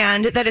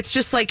planned, that it's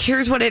just like,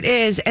 here's what it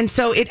is. And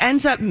so it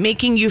ends up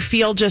making you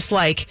feel just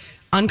like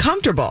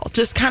uncomfortable,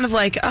 just kind of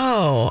like,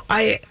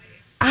 I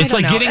it's don't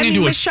like know. getting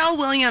into Michelle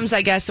Williams,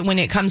 I guess, when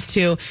it comes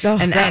to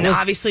and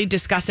obviously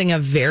discussing a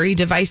very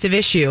divisive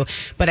issue,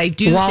 but I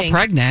do think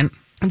pregnant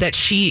that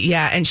she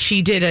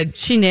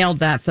nailed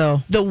that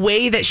though. The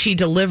way that she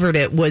delivered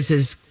it was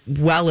as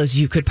well as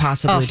you could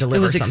possibly deliver. It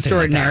was something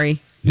extraordinary. Like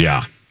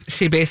yeah,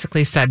 she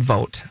basically said,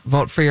 vote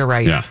for your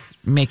rights,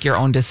 make your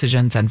own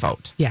decisions, and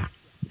vote. Yeah.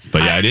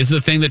 But it is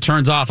the thing that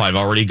turns off. I've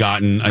already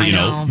gotten,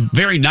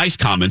 very nice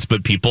comments,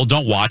 but people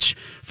don't watch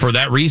for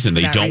that reason.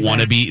 They don't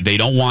want to be, they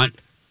don't want,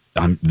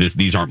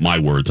 these aren't my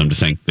words. I'm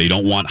just saying they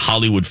don't want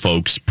Hollywood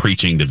folks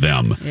preaching to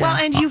them. Yeah. Well,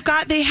 and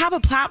they have a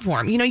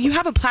platform. You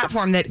have a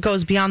platform that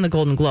goes beyond the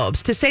Golden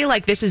Globes. To say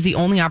like this is the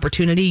only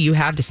opportunity you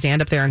have to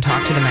stand up there and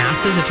talk to the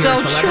masses if you're a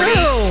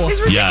celebrity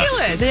is ridiculous.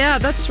 Yes. Yeah,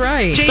 that's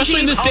right. Especially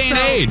in this day and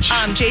age.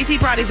 Jay-Z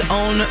brought his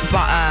own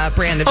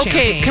brand of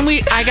champagne. Can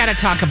we? I got to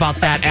talk about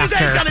that after.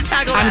 You guys got to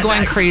tackle I'm that going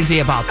next. crazy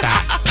about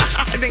that.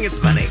 I think it's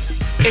funny.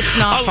 It's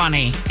not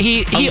funny.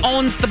 He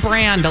owns the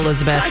brand,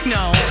 Elizabeth. I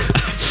know.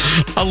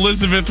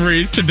 Elizabeth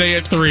Reese, today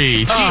at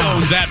 3. She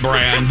owns that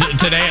brand.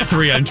 Today at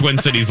 3 on Twin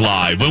Cities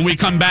Live. When we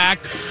come back,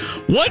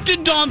 what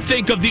did Dawn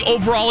think of the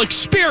overall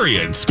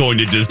experience going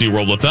to Disney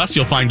World with us?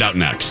 You'll find out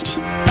next.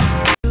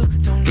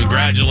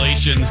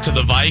 Congratulations to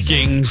the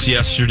Vikings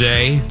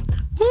yesterday.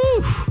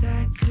 Woo!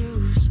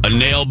 A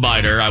nail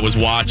biter. I was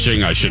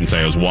watching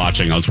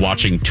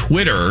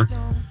Twitter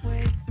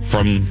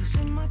from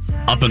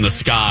up in the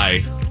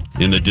sky.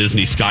 In the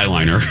Disney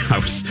Skyliner,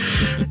 I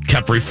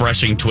kept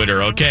refreshing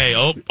Twitter. Okay,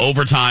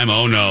 overtime.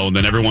 Oh no! And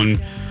then everyone,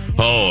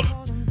 all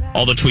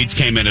the tweets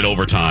came in at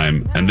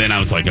overtime, and then I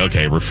was like,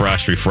 okay,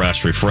 refresh,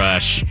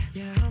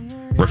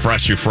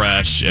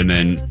 and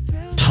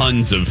then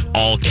tons of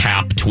all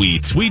cap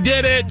tweets. We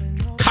did it!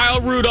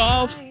 Kyle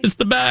Rudolph is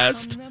the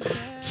best.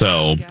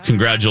 So,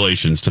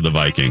 congratulations to the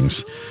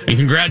Vikings. And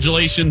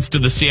congratulations to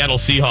the Seattle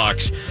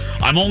Seahawks.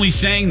 I'm only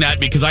saying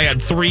that because I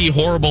had 3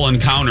 horrible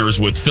encounters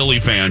with Philly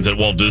fans at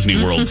Walt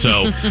Disney World.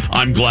 So,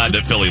 I'm glad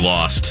that Philly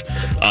lost.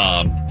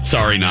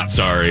 Sorry, not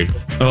sorry.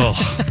 Oh,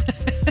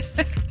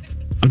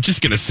 I'm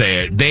just going to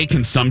say it. They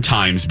can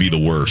sometimes be the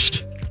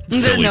worst.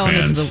 Philly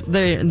fans.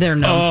 They're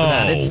known for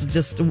that. It's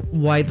just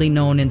widely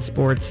known in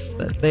sports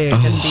that they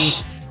can be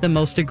the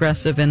most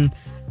aggressive and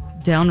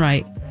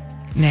downright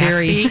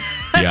nasty.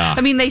 Scary. Yeah.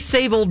 I mean, they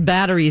save old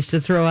batteries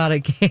to throw out at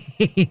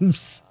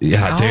games.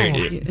 Yeah.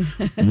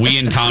 We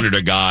encountered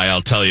a guy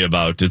I'll tell you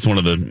about. It's one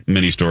of the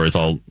many stories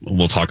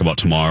we'll talk about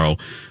tomorrow.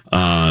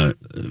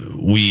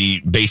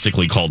 We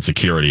basically called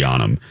security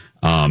on him.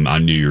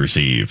 On New Year's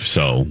Eve,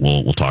 so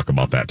we'll talk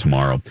about that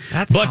tomorrow.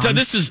 But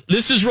this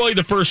is really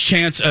the first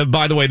chance.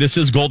 By the way, this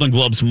is Golden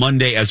Globes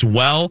Monday as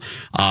well.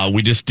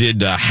 We just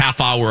did a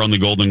half hour on the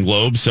Golden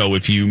Globes, so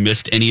if you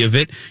missed any of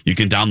it, you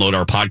can download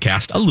our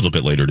podcast a little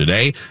bit later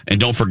today.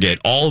 And don't forget,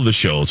 all of the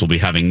shows will be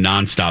having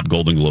nonstop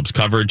Golden Globes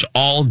coverage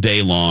all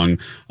day long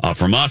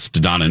from us to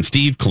Donna and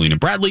Steve, Colleen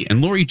and Bradley,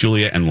 and Lori,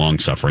 Julia, and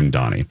long-suffering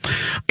Donnie.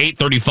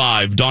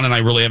 8:35. Dawn and I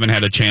really haven't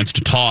had a chance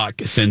to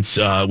talk since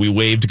we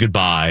waved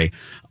goodbye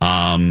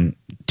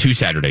 2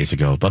 Saturdays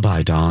ago.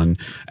 Bye-bye, Dawn.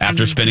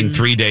 After spending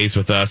 3 days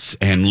with us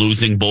and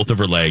losing both of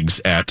her legs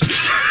at...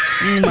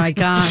 Oh, my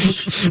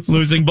gosh.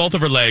 Losing both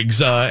of her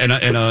legs in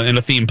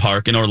a theme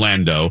park in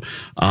Orlando.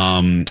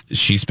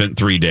 She spent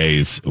 3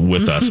 days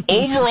with us.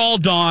 Overall,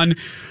 Dawn,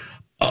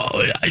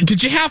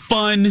 did you have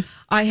fun?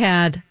 I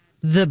had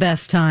the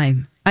best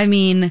time. I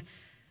mean,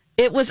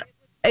 it was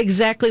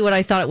exactly what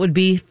I thought it would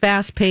be.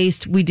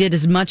 Fast-paced. We did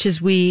as much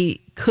as we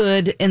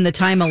could in the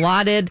time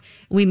allotted.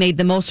 We made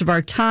the most of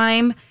our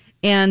time.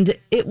 And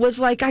it was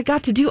like I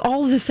got to do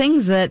all of the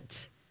things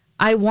that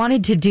I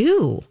wanted to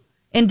do.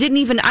 and didn't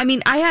even,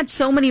 I had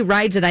so many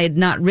rides that I had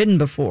not ridden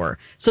before.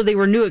 So they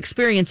were new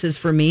experiences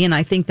for me. And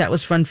I think that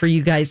was fun for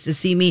you guys to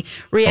see me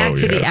react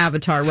to the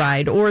Avatar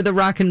ride or the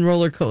Rock and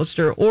Roller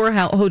Coaster or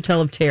Hotel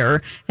of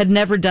Terror. Had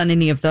never done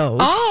any of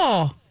those.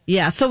 Oh,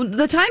 yeah. So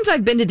the times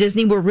I've been to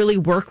Disney were really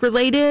work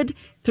related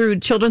through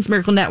Children's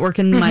Miracle Network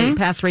and my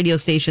past radio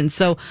stations.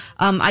 So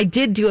I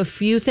did do a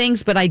few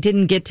things, but I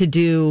didn't get to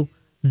do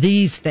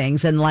these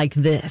things and like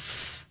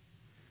this.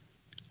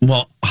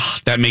 Well,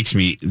 that makes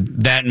me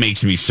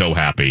so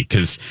happy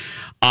because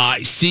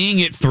seeing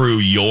it through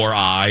your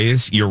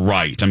eyes, you're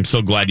right. I'm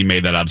so glad you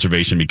made that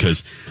observation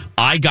because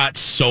I got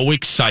so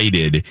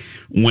excited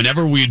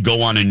whenever we'd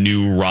go on a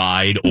new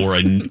ride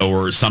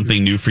or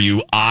something new for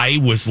you. I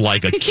was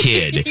like a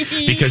kid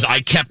because I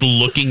kept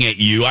looking at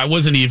you. I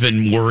wasn't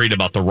even worried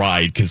about the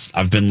ride because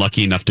I've been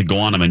lucky enough to go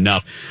on them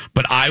enough.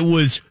 But I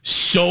was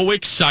so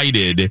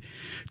excited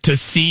to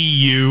see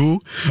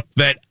you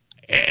that.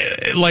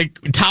 Like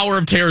Tower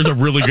of Terror is a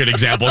really good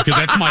example because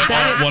that's my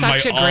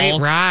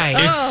great ride.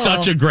 It's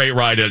such a great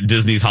ride at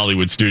Disney's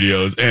Hollywood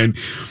Studios, and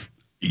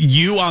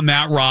you on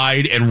that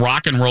ride and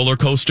Rock and Roller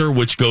Coaster,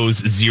 which goes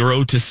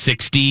 0 to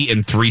 60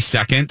 in 3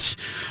 seconds.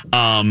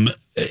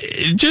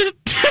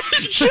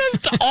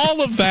 Just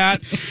all of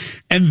that,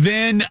 and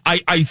then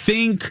I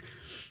think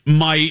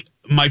my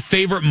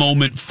favorite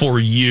moment for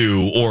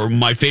you, or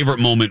my favorite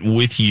moment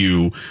with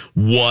you,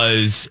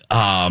 was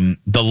the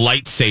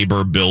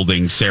lightsaber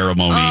building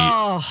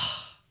ceremony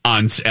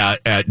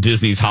at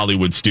Disney's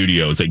Hollywood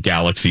Studios at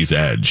Galaxy's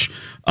Edge.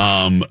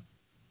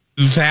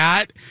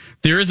 That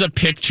there is a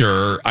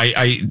picture.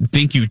 I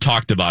think you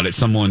talked about it.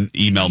 Someone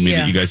emailed me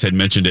that you guys had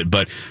mentioned it,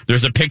 but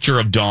there's a picture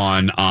of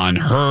Dawn on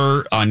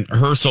her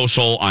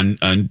social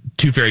on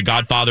Two Fairy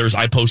Godfathers.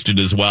 I posted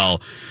as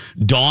well.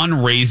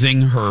 Dawn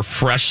raising her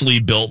freshly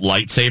built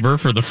lightsaber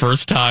for the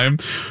first time.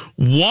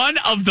 One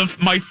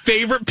of my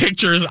favorite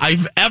pictures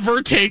I've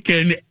ever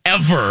taken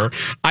ever.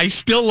 I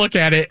still look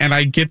at it and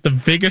I get the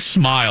biggest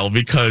smile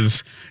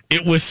because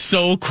it was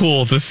so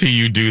cool to see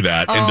you do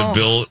that and to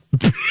build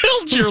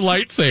your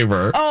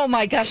lightsaber. Oh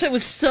my gosh, it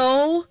was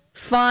so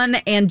fun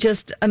and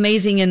just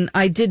amazing. And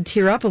I did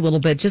tear up a little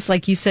bit, just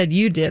like you said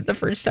you did the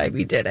first time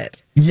you did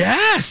it.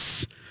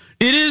 Yes,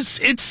 it is.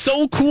 It's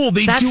so cool.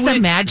 That's the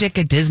magic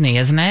of Disney,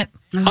 isn't it?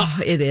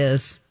 It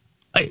is.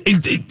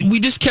 We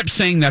just kept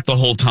saying that the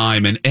whole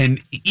time, and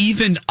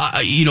even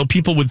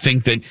people would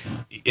think that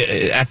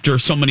after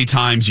so many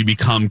times you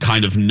become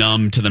kind of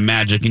numb to the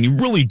magic, and you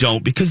really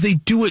don't, because they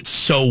do it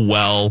so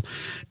well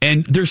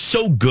and they're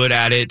so good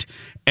at it.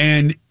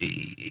 And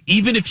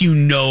even if you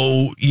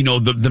know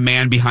the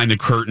man behind the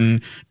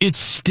curtain, it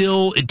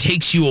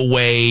takes you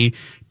away.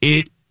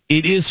 It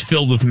is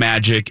filled with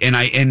magic, and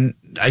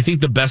I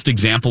think the best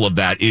example of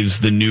that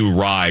is the new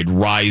ride,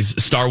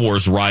 Star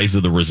Wars Rise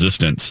of the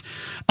Resistance,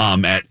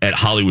 at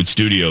Hollywood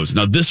Studios.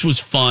 Now, this was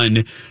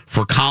fun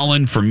for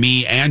Colin, for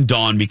me, and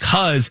Dawn,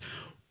 because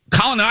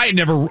Colin and I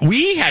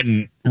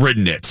hadn't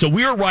ridden it. So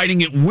we were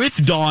riding it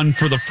with Dawn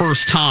for the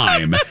first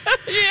time.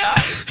 Yeah.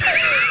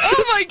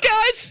 Oh my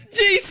gosh,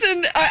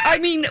 Jason. I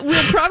mean,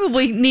 we'll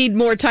probably need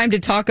more time to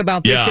talk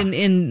about this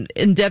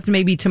in depth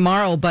maybe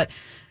tomorrow, but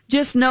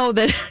just know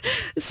that,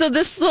 so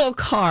this little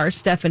car,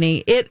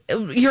 Stephanie,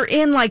 you're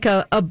in like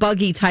a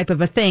buggy type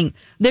of a thing.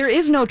 There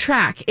is no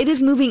track. It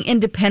is moving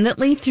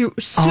independently through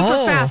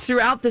super fast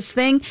throughout this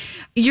thing.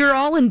 You're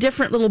all in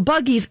different little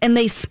buggies and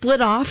they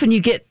split off and you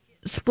get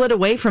split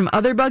away from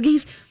other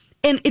buggies.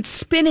 And it's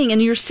spinning and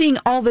you're seeing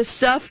all this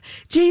stuff.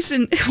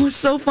 Jason, it was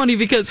so funny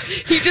because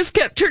he just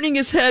kept turning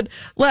his head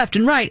left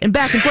and right and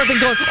back and forth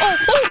and going,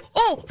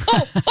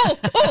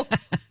 oh.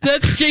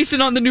 That's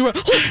Jason on the new ride.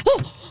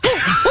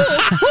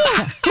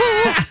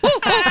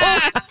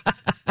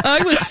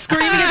 I was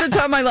screaming at the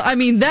top of my lungs. I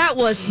mean, that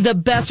was the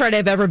best ride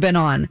I've ever been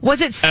on.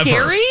 Was it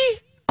scary?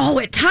 Oh,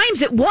 at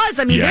times it was.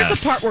 I mean, there's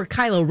a part where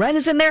Kylo Ren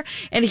is in there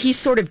and he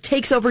sort of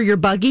takes over your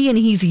buggy and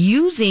he's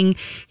using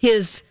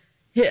his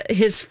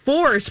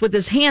force with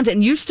his hands,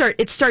 and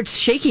it starts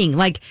shaking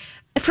like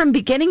from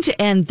beginning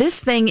to end. This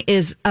thing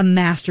is a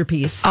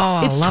masterpiece.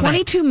 It's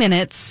 22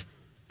 minutes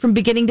from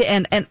beginning to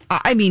end, and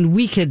I mean,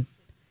 we could.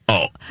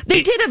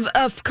 They did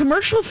a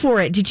commercial for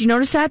it. Did you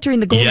notice that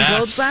during the Golden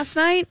Globes last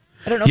night?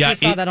 I don't know if you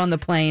saw that on the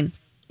plane.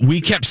 We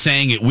kept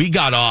saying it. We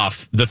got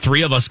off. The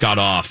three of us got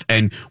off,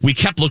 and we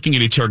kept looking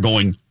at each other,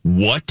 going,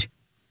 "What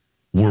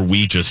were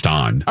we just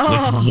on?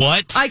 Like,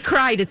 what?" I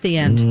cried at the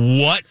end.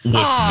 What was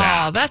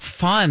that? Oh, that's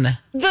fun.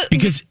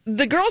 Because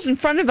the girls in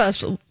front of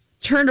us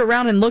turned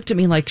around and looked at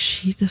me like,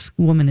 this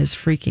woman is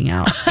freaking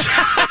out.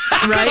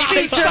 Right?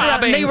 They turned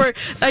around and they were,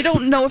 I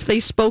don't know if they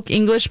spoke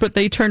English, but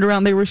they turned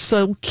around. They were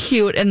so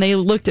cute and they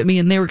looked at me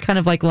and they were kind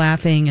of like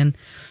laughing and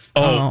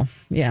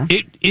yeah.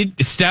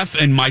 Steph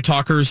and my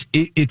talkers,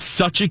 it's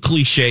such a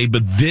cliche,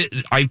 but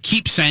I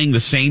keep saying the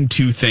same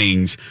two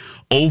things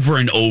over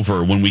and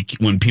over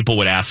when people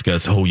would ask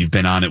us, "Oh, you've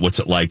been on it. What's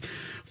it like?"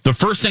 The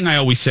first thing I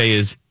always say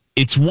is,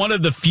 it's one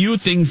of the few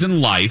things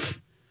in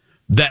life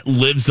that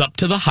lives up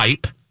to the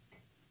hype.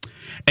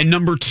 And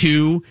number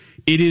two,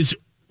 it is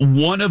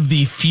one of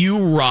the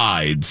few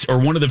rides, or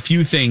one of the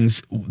few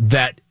things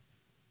that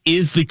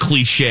is the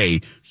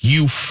cliche.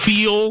 You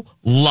feel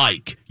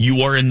like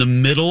you are in the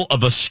middle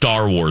of a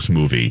Star Wars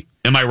movie.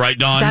 Am I right,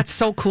 Dawn? That's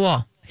so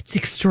cool. It's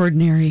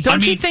extraordinary.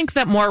 Don't you think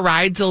that more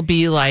rides will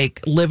be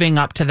like living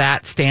up to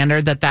that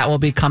standard, that will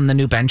become the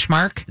new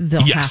benchmark?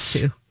 They'll have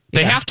to.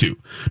 They have to,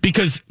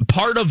 because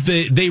part of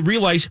they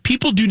realize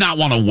people do not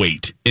want to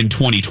wait in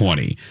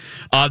 2020.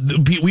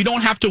 We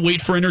don't have to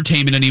wait for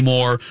entertainment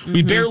anymore. Mm-hmm.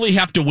 We barely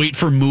have to wait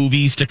for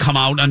movies to come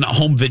out on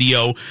home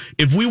video.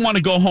 If we want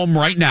to go home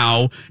right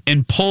now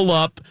and pull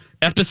up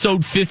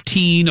episode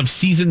 15 of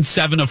season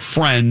 7 of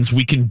Friends,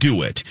 we can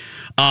do it.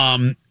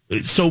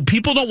 So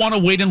people don't want to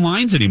wait in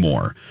lines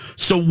anymore.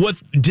 So what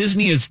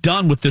Disney has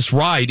done with this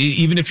ride,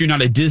 even if you're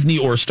not a Disney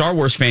or a Star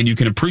Wars fan, you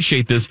can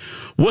appreciate this.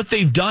 What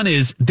they've done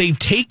is they've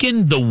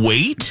taken the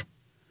wait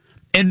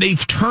and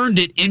they've turned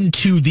it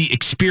into the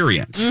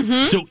experience.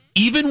 Mm-hmm. So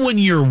even when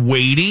you're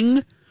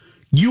waiting,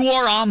 you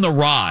are on the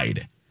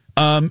ride.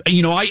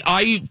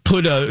 I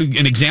put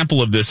an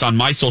example of this on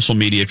my social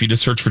media. If you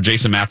just search for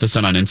Jason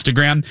Matheson on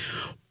Instagram,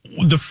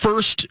 the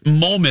first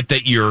moment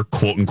that you're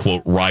quote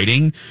unquote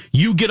riding,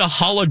 you get a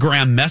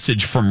hologram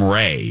message from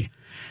Rey,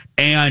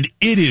 and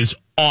it is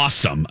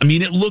awesome. I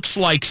mean, it looks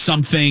like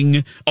something.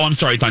 Oh, I'm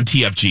sorry, it's on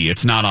TFG.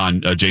 It's not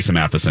on Jason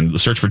Matheson.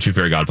 Search for Two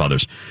Fairy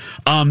Godfathers.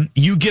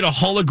 You get a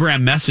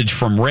hologram message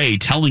from Rey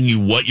telling you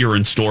what you're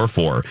in store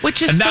for,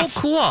 which is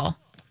so cool.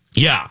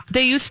 Yeah,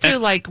 they used to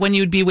like when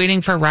you'd be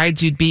waiting for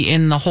rides, you'd be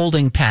in the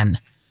holding pen.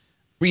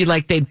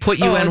 Like they'd put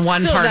you in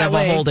one part of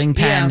a holding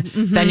pen,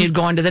 then you'd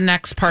go into the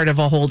next part of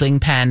a holding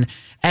pen,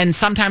 and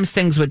sometimes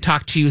things would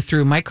talk to you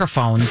through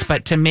microphones.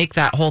 But to make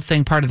that whole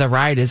thing part of the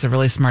ride is a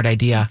really smart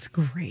idea. That's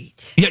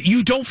great. Yeah,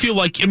 you don't feel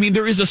like, I mean,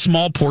 there is a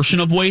small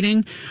portion of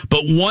waiting,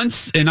 but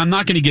once, and I'm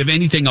not going to give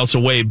anything else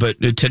away, but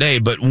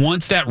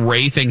once that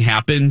Rey thing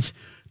happens,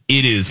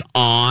 it is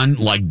on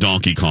like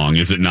Donkey Kong,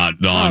 is it not,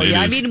 Dawn? Oh,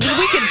 yeah. I mean,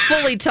 we could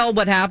fully tell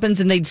what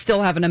happens and they'd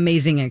still have an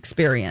amazing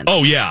experience.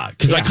 Oh, yeah.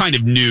 Because I kind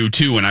of knew,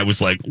 too, and I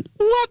was like,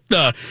 what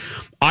the?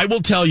 I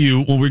will tell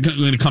you, when we're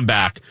going to come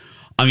back,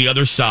 on the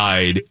other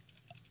side,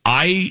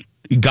 I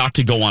got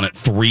to go on it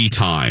 3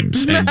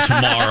 times. And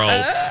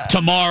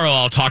tomorrow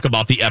I'll talk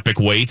about the epic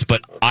waits,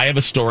 but I have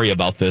a story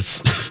about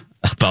this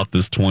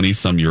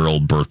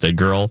 20-some-year-old birthday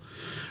girl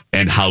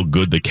and how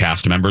good the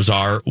cast members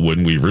are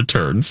when we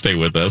return. Stay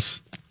with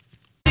us.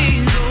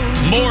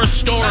 More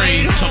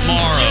stories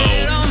tomorrow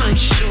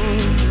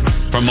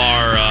from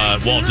our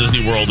Walt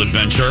Disney World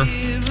adventure.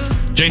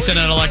 Jason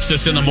and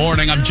Alexis in the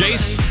morning. I'm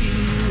Jace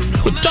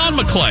with Don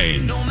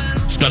McClain.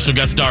 Special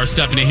guest star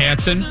Stephanie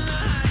Hansen.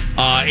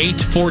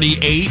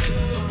 8:48.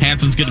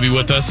 Hansen's going to be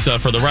with us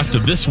for the rest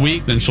of this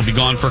week. Then she'll be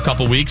gone for a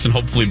couple weeks and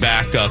hopefully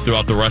back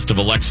throughout the rest of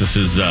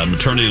Alexis's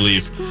maternity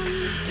leave.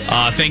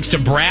 Thanks to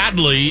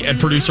Bradley and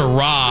producer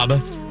Rob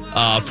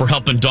for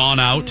helping Dawn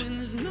out.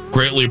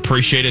 Greatly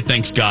appreciate it.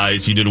 Thanks,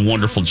 guys. You did a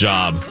wonderful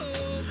job.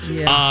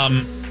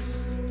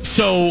 Yes.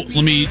 So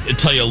let me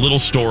tell you a little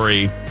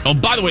story. Oh,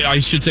 by the way, I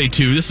should say,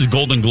 too, this is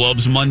Golden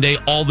Globes Monday.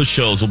 All the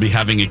shows will be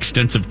having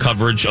extensive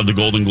coverage of the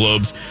Golden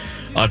Globes.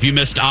 If you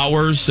missed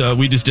ours,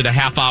 we just did a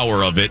half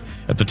hour of it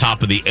at the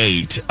top of the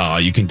 8.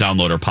 You can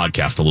download our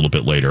podcast a little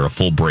bit later, a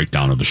full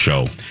breakdown of the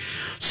show.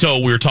 So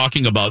we were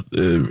talking about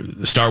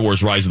Star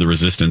Wars Rise of the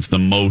Resistance, the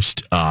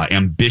most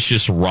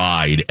ambitious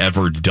ride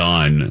ever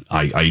done,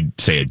 I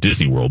say at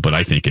Disney World, but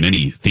I think in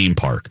any theme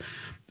park.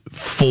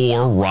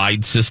 4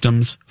 ride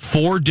systems,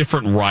 4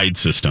 different ride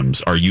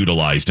systems are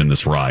utilized in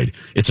this ride.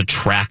 It's a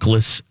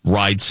trackless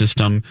ride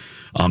system.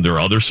 There are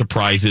other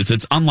surprises.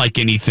 It's unlike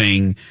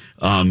anything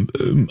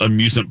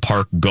amusement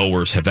park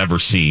goers have ever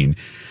seen.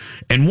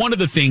 And one of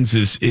the things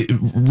is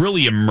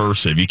really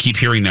immersive. You keep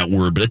hearing that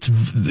word, but it's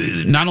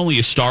not only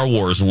is Star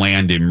Wars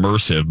land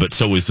immersive, but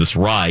so is this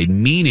ride,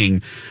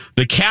 meaning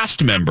the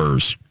cast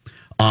members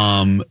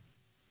in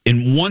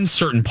one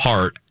certain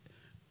part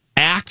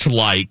act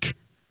like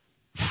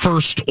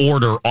first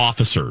order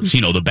officers,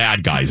 the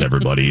bad guys,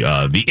 everybody,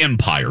 the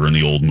Empire in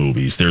the old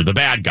movies, they're the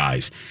bad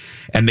guys.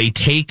 And they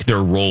take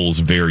their roles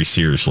very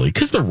seriously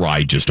because the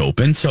ride just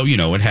opened. So,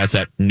 it has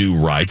that new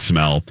ride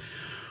smell.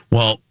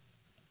 Well,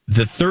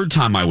 the third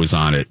time I was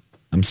on it,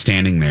 I'm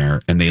standing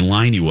there and they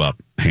line you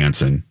up,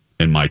 Hansen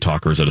and my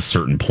talkers, at a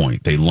certain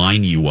point. They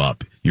line you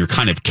up. You're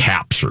kind of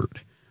captured.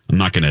 I'm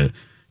not going to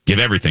give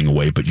everything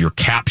away, but you're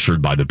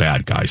captured by the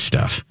bad guys,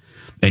 Steph.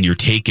 And you're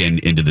taken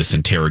into this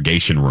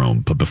interrogation room.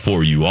 But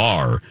before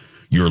you're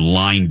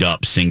lined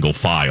up single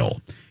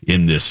file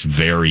in this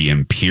very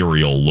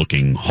imperial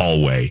looking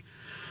hallway.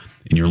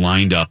 And you're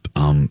lined up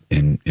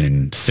in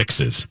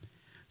 6s.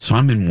 So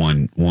I'm in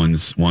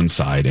one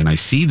side, and I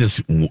see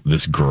this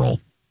girl,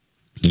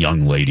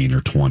 young lady in her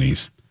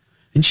 20s,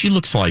 and she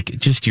looks like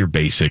just your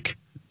basic,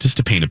 just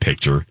to paint a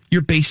picture,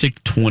 your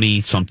basic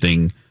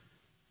 20-something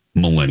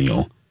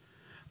millennial.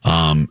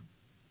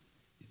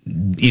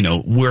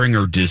 Wearing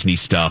her Disney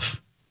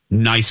stuff,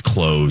 nice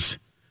clothes,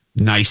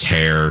 nice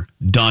hair,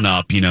 done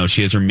up.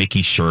 She has her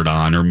Mickey shirt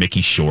on, her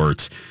Mickey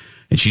shorts,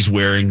 and she's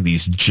wearing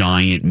these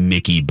giant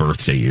Mickey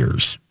birthday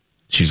ears.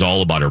 She's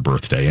all about her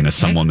birthday. And as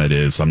someone that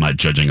is, I'm not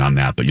judging on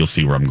that, but you'll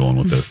see where I'm going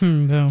with this.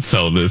 No.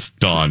 So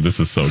Dawn,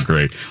 this is so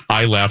great.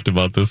 I laughed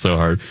about this so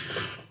hard.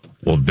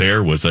 Well,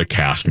 there was a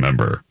cast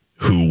member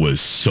who was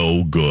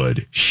so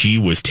good. She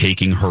was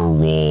taking her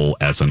role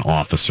as an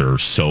officer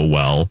so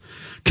well.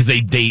 Because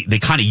they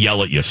kind of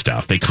yell at you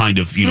stuff. They kind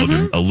of,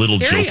 they're a little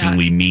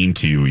jokingly mean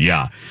to you.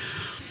 Yeah.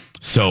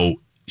 So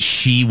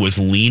she was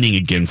leaning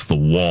against the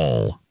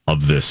wall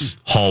of this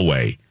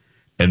hallway.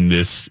 And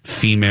this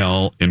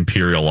female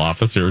Imperial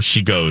officer,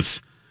 she goes,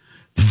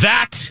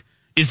 "That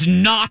is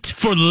not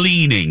for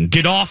leaning.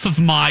 Get off.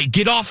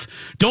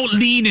 Don't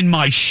lean in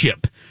my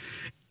ship."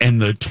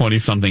 And the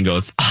 20-something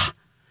goes,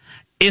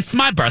 "It's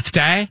my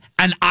birthday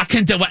and I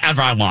can do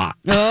whatever I want."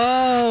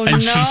 Oh,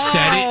 and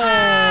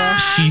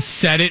she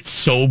said it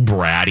so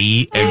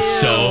bratty and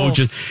so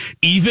just,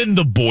 even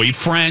the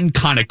boyfriend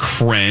kind of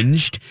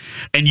cringed,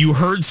 and you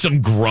heard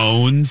some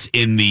groans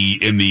in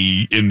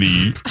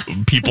the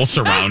people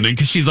surrounding,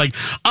 because she's like,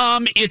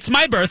 "It's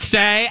my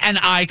birthday and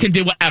I can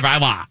do whatever I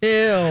want."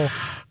 Ew.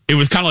 It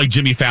was kind of like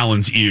Jimmy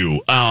Fallon's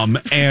 "ew."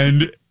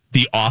 And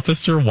the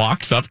officer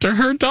walks up to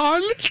her,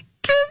 Dawn.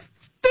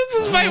 This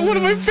is one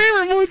of my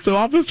favorite moments. The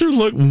officer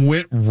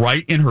went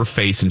right in her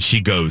face, and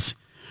she goes,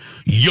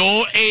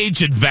 "Your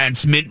age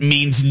advancement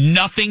means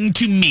nothing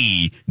to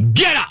me.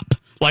 Get up!"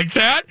 Like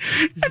that.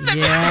 And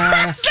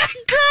that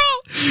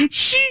girl,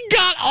 she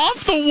got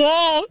off the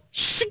wall,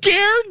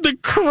 scared the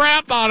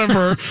crap out of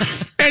her,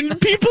 and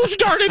people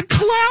started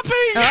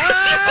clapping.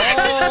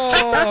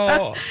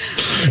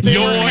 They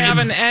weren't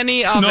having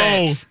any of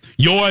it.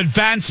 Your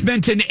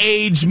advancement in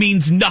age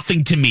means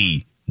nothing to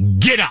me.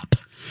 Get up.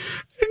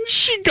 And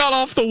she got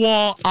off the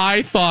wall.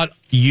 I thought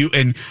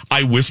and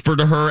I whispered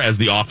to her as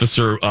the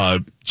officer,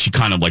 she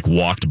kind of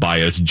walked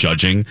by us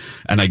judging,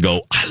 and I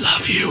go, "I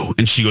love you."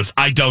 And she goes,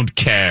 "I don't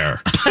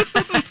care."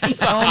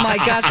 Oh my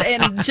gosh.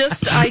 And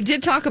I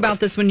did talk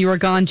about this when you were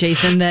gone,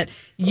 Jason, that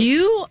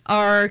you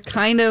are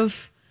kind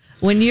of,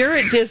 when you're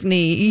at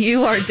Disney,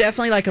 you are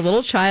definitely like a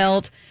little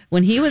child.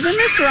 When he was in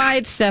this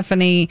ride,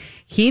 Stephanie,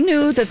 he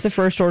knew that the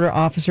First Order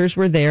officers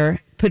were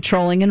there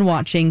patrolling and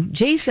watching.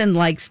 Jason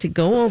likes to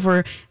go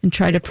over and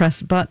try to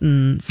press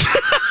buttons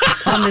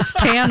on this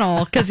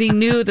panel because he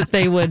knew that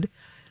they would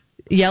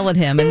yell at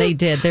him, and they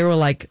did. They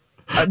were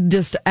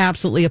just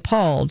absolutely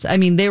appalled. I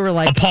mean, they were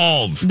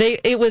appalled.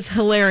 It was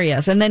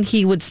hilarious. And then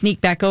he would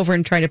sneak back over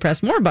and try to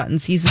press more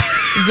buttons. He's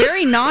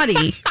very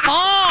naughty.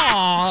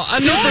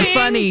 Super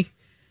funny.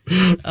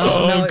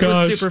 Oh no, it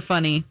was super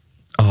funny.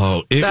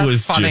 Oh, That's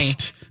was funny.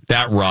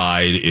 That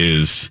ride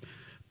is,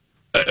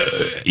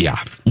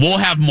 yeah. We'll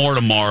have more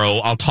tomorrow.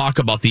 I'll talk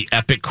about the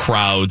epic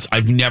crowds.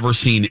 I've never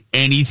seen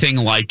anything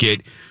like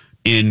it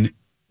in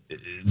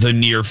the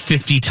near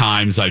 50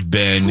 times I've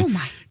been. Oh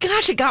my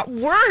gosh, it got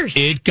worse.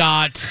 It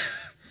got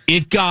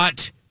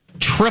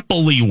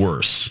triply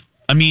worse.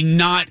 I mean,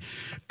 not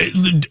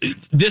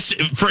this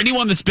for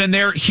anyone that's been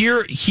there.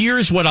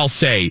 Here's what I'll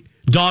say.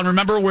 Dawn,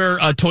 remember where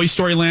Toy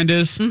Story Land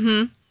is?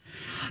 Mm-hmm.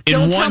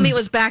 Don't tell me it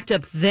was backed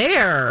up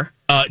there.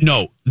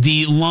 No,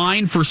 the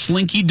line for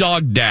Slinky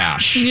Dog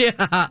Dash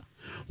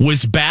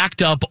was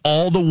backed up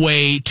all the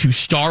way to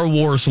Star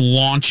Wars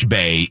Launch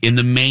Bay in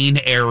the main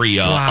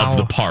area of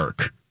the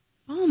park.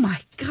 Oh my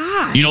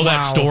gosh. You know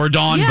that store,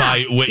 Dawn?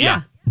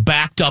 Yeah.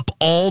 Backed up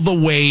all the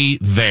way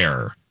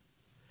there.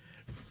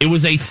 It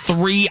was a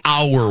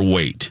 3-hour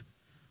wait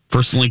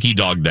for Slinky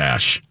Dog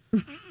Dash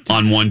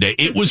on one day.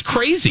 It was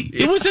crazy.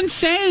 It was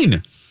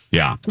insane.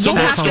 Yeah. So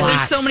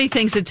there's so many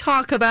things to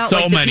talk about,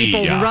 like the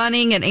people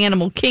running at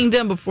Animal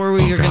Kingdom before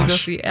we are going to go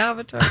see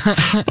Avatar.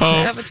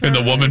 And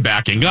the woman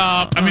backing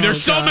up. I mean,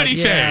 there's so many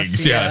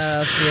things. Yes.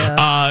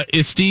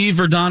 Is Steve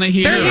or Donna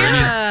here?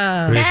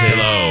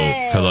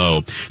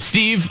 Hello.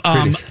 Steve,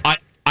 I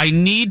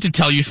need to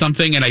tell you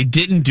something, and I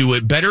didn't do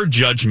it. Better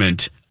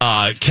judgment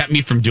kept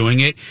me from doing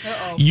it.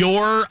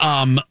 Your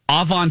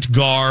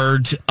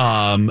avant-garde,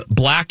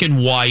 black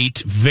and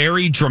white,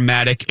 very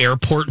dramatic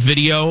airport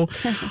video.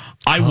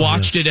 I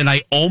watched it and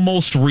I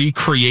almost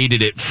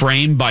recreated it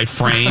frame by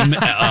frame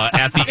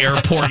at the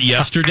airport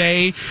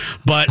yesterday,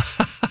 but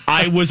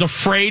I was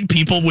afraid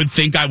people would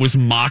think I was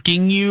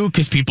mocking you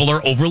because people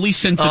are overly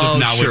sensitive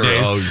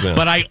nowadays. Sure.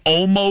 But I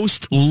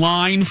almost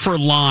line for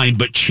line,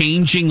 but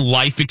changing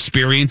life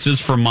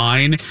experiences for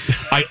mine,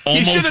 I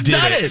almost did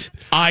it.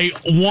 I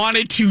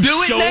wanted to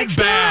so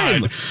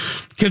bad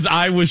because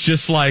I was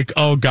just like,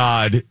 oh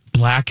God,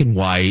 black and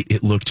white.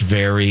 It looked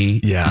very,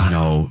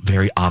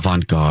 very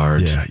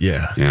avant-garde.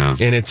 Yeah.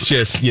 And it's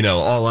just, the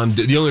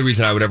only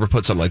reason I would ever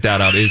put something like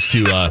that out is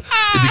to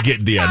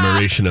get the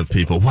admiration of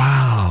people.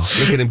 Wow,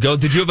 look at him go.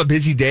 Did you have a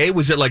busy day?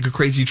 Was it like a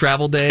crazy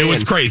travel day? It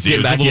was crazy. It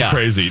was a little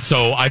crazy.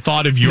 So I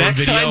thought of your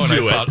video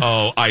and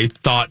I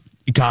thought,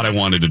 God, I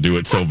wanted to do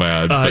it so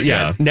bad. But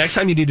yeah. Next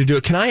time you need to do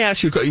it. Can I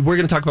ask you? We're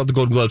going to talk about the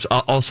Golden Globes.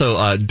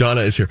 Also,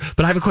 Donna is here,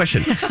 but I have a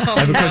question.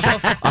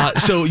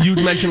 So you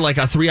mentioned like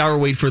a 3-hour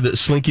wait for the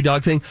Slinky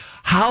Dog thing.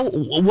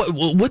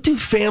 What do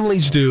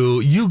families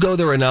do? You go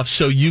there enough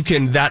so you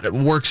can, that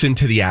works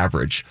into the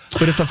average.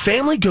 But if a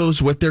family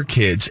goes with their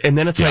kids and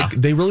then it's like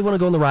they really want to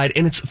go on the ride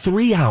and it's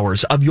 3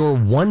 hours of your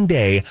one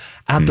day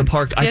at the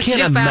park, I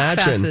can't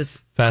imagine.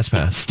 Fast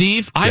pass.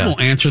 Steve, I will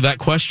answer that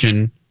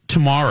question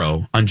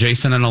tomorrow on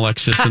Jason and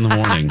Alexis in the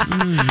morning.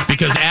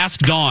 Because ask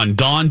Dawn.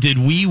 Dawn, did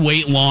we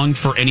wait long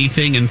for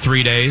anything in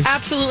 3 days?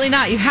 Absolutely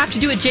not. You have to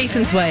do it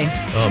Jason's way.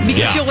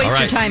 Because you'll waste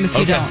your time if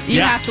you don't.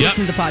 You have to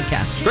listen to the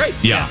podcast. Great.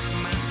 Yeah.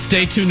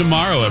 Stay tuned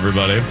tomorrow,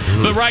 everybody.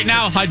 But right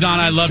now, hi,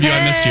 Donna. I love you.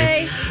 I missed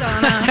you.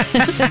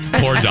 Donna.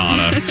 Poor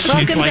Donna.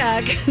 She's like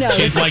back. No,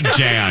 she's like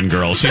Jan,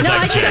 girl. She's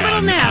like I took Jan. a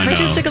little nap. I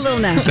just took a little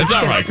nap. It's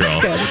all right,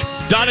 girl.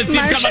 Don and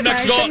Steve come up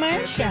next.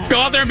 Go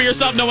out there and be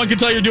yourself. No one can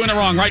tell you're doing it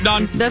wrong. Right,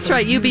 Don? That's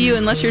right. You be you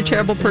unless you're a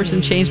terrible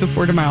person. Change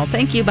before tomorrow.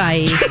 Thank you.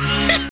 Bye.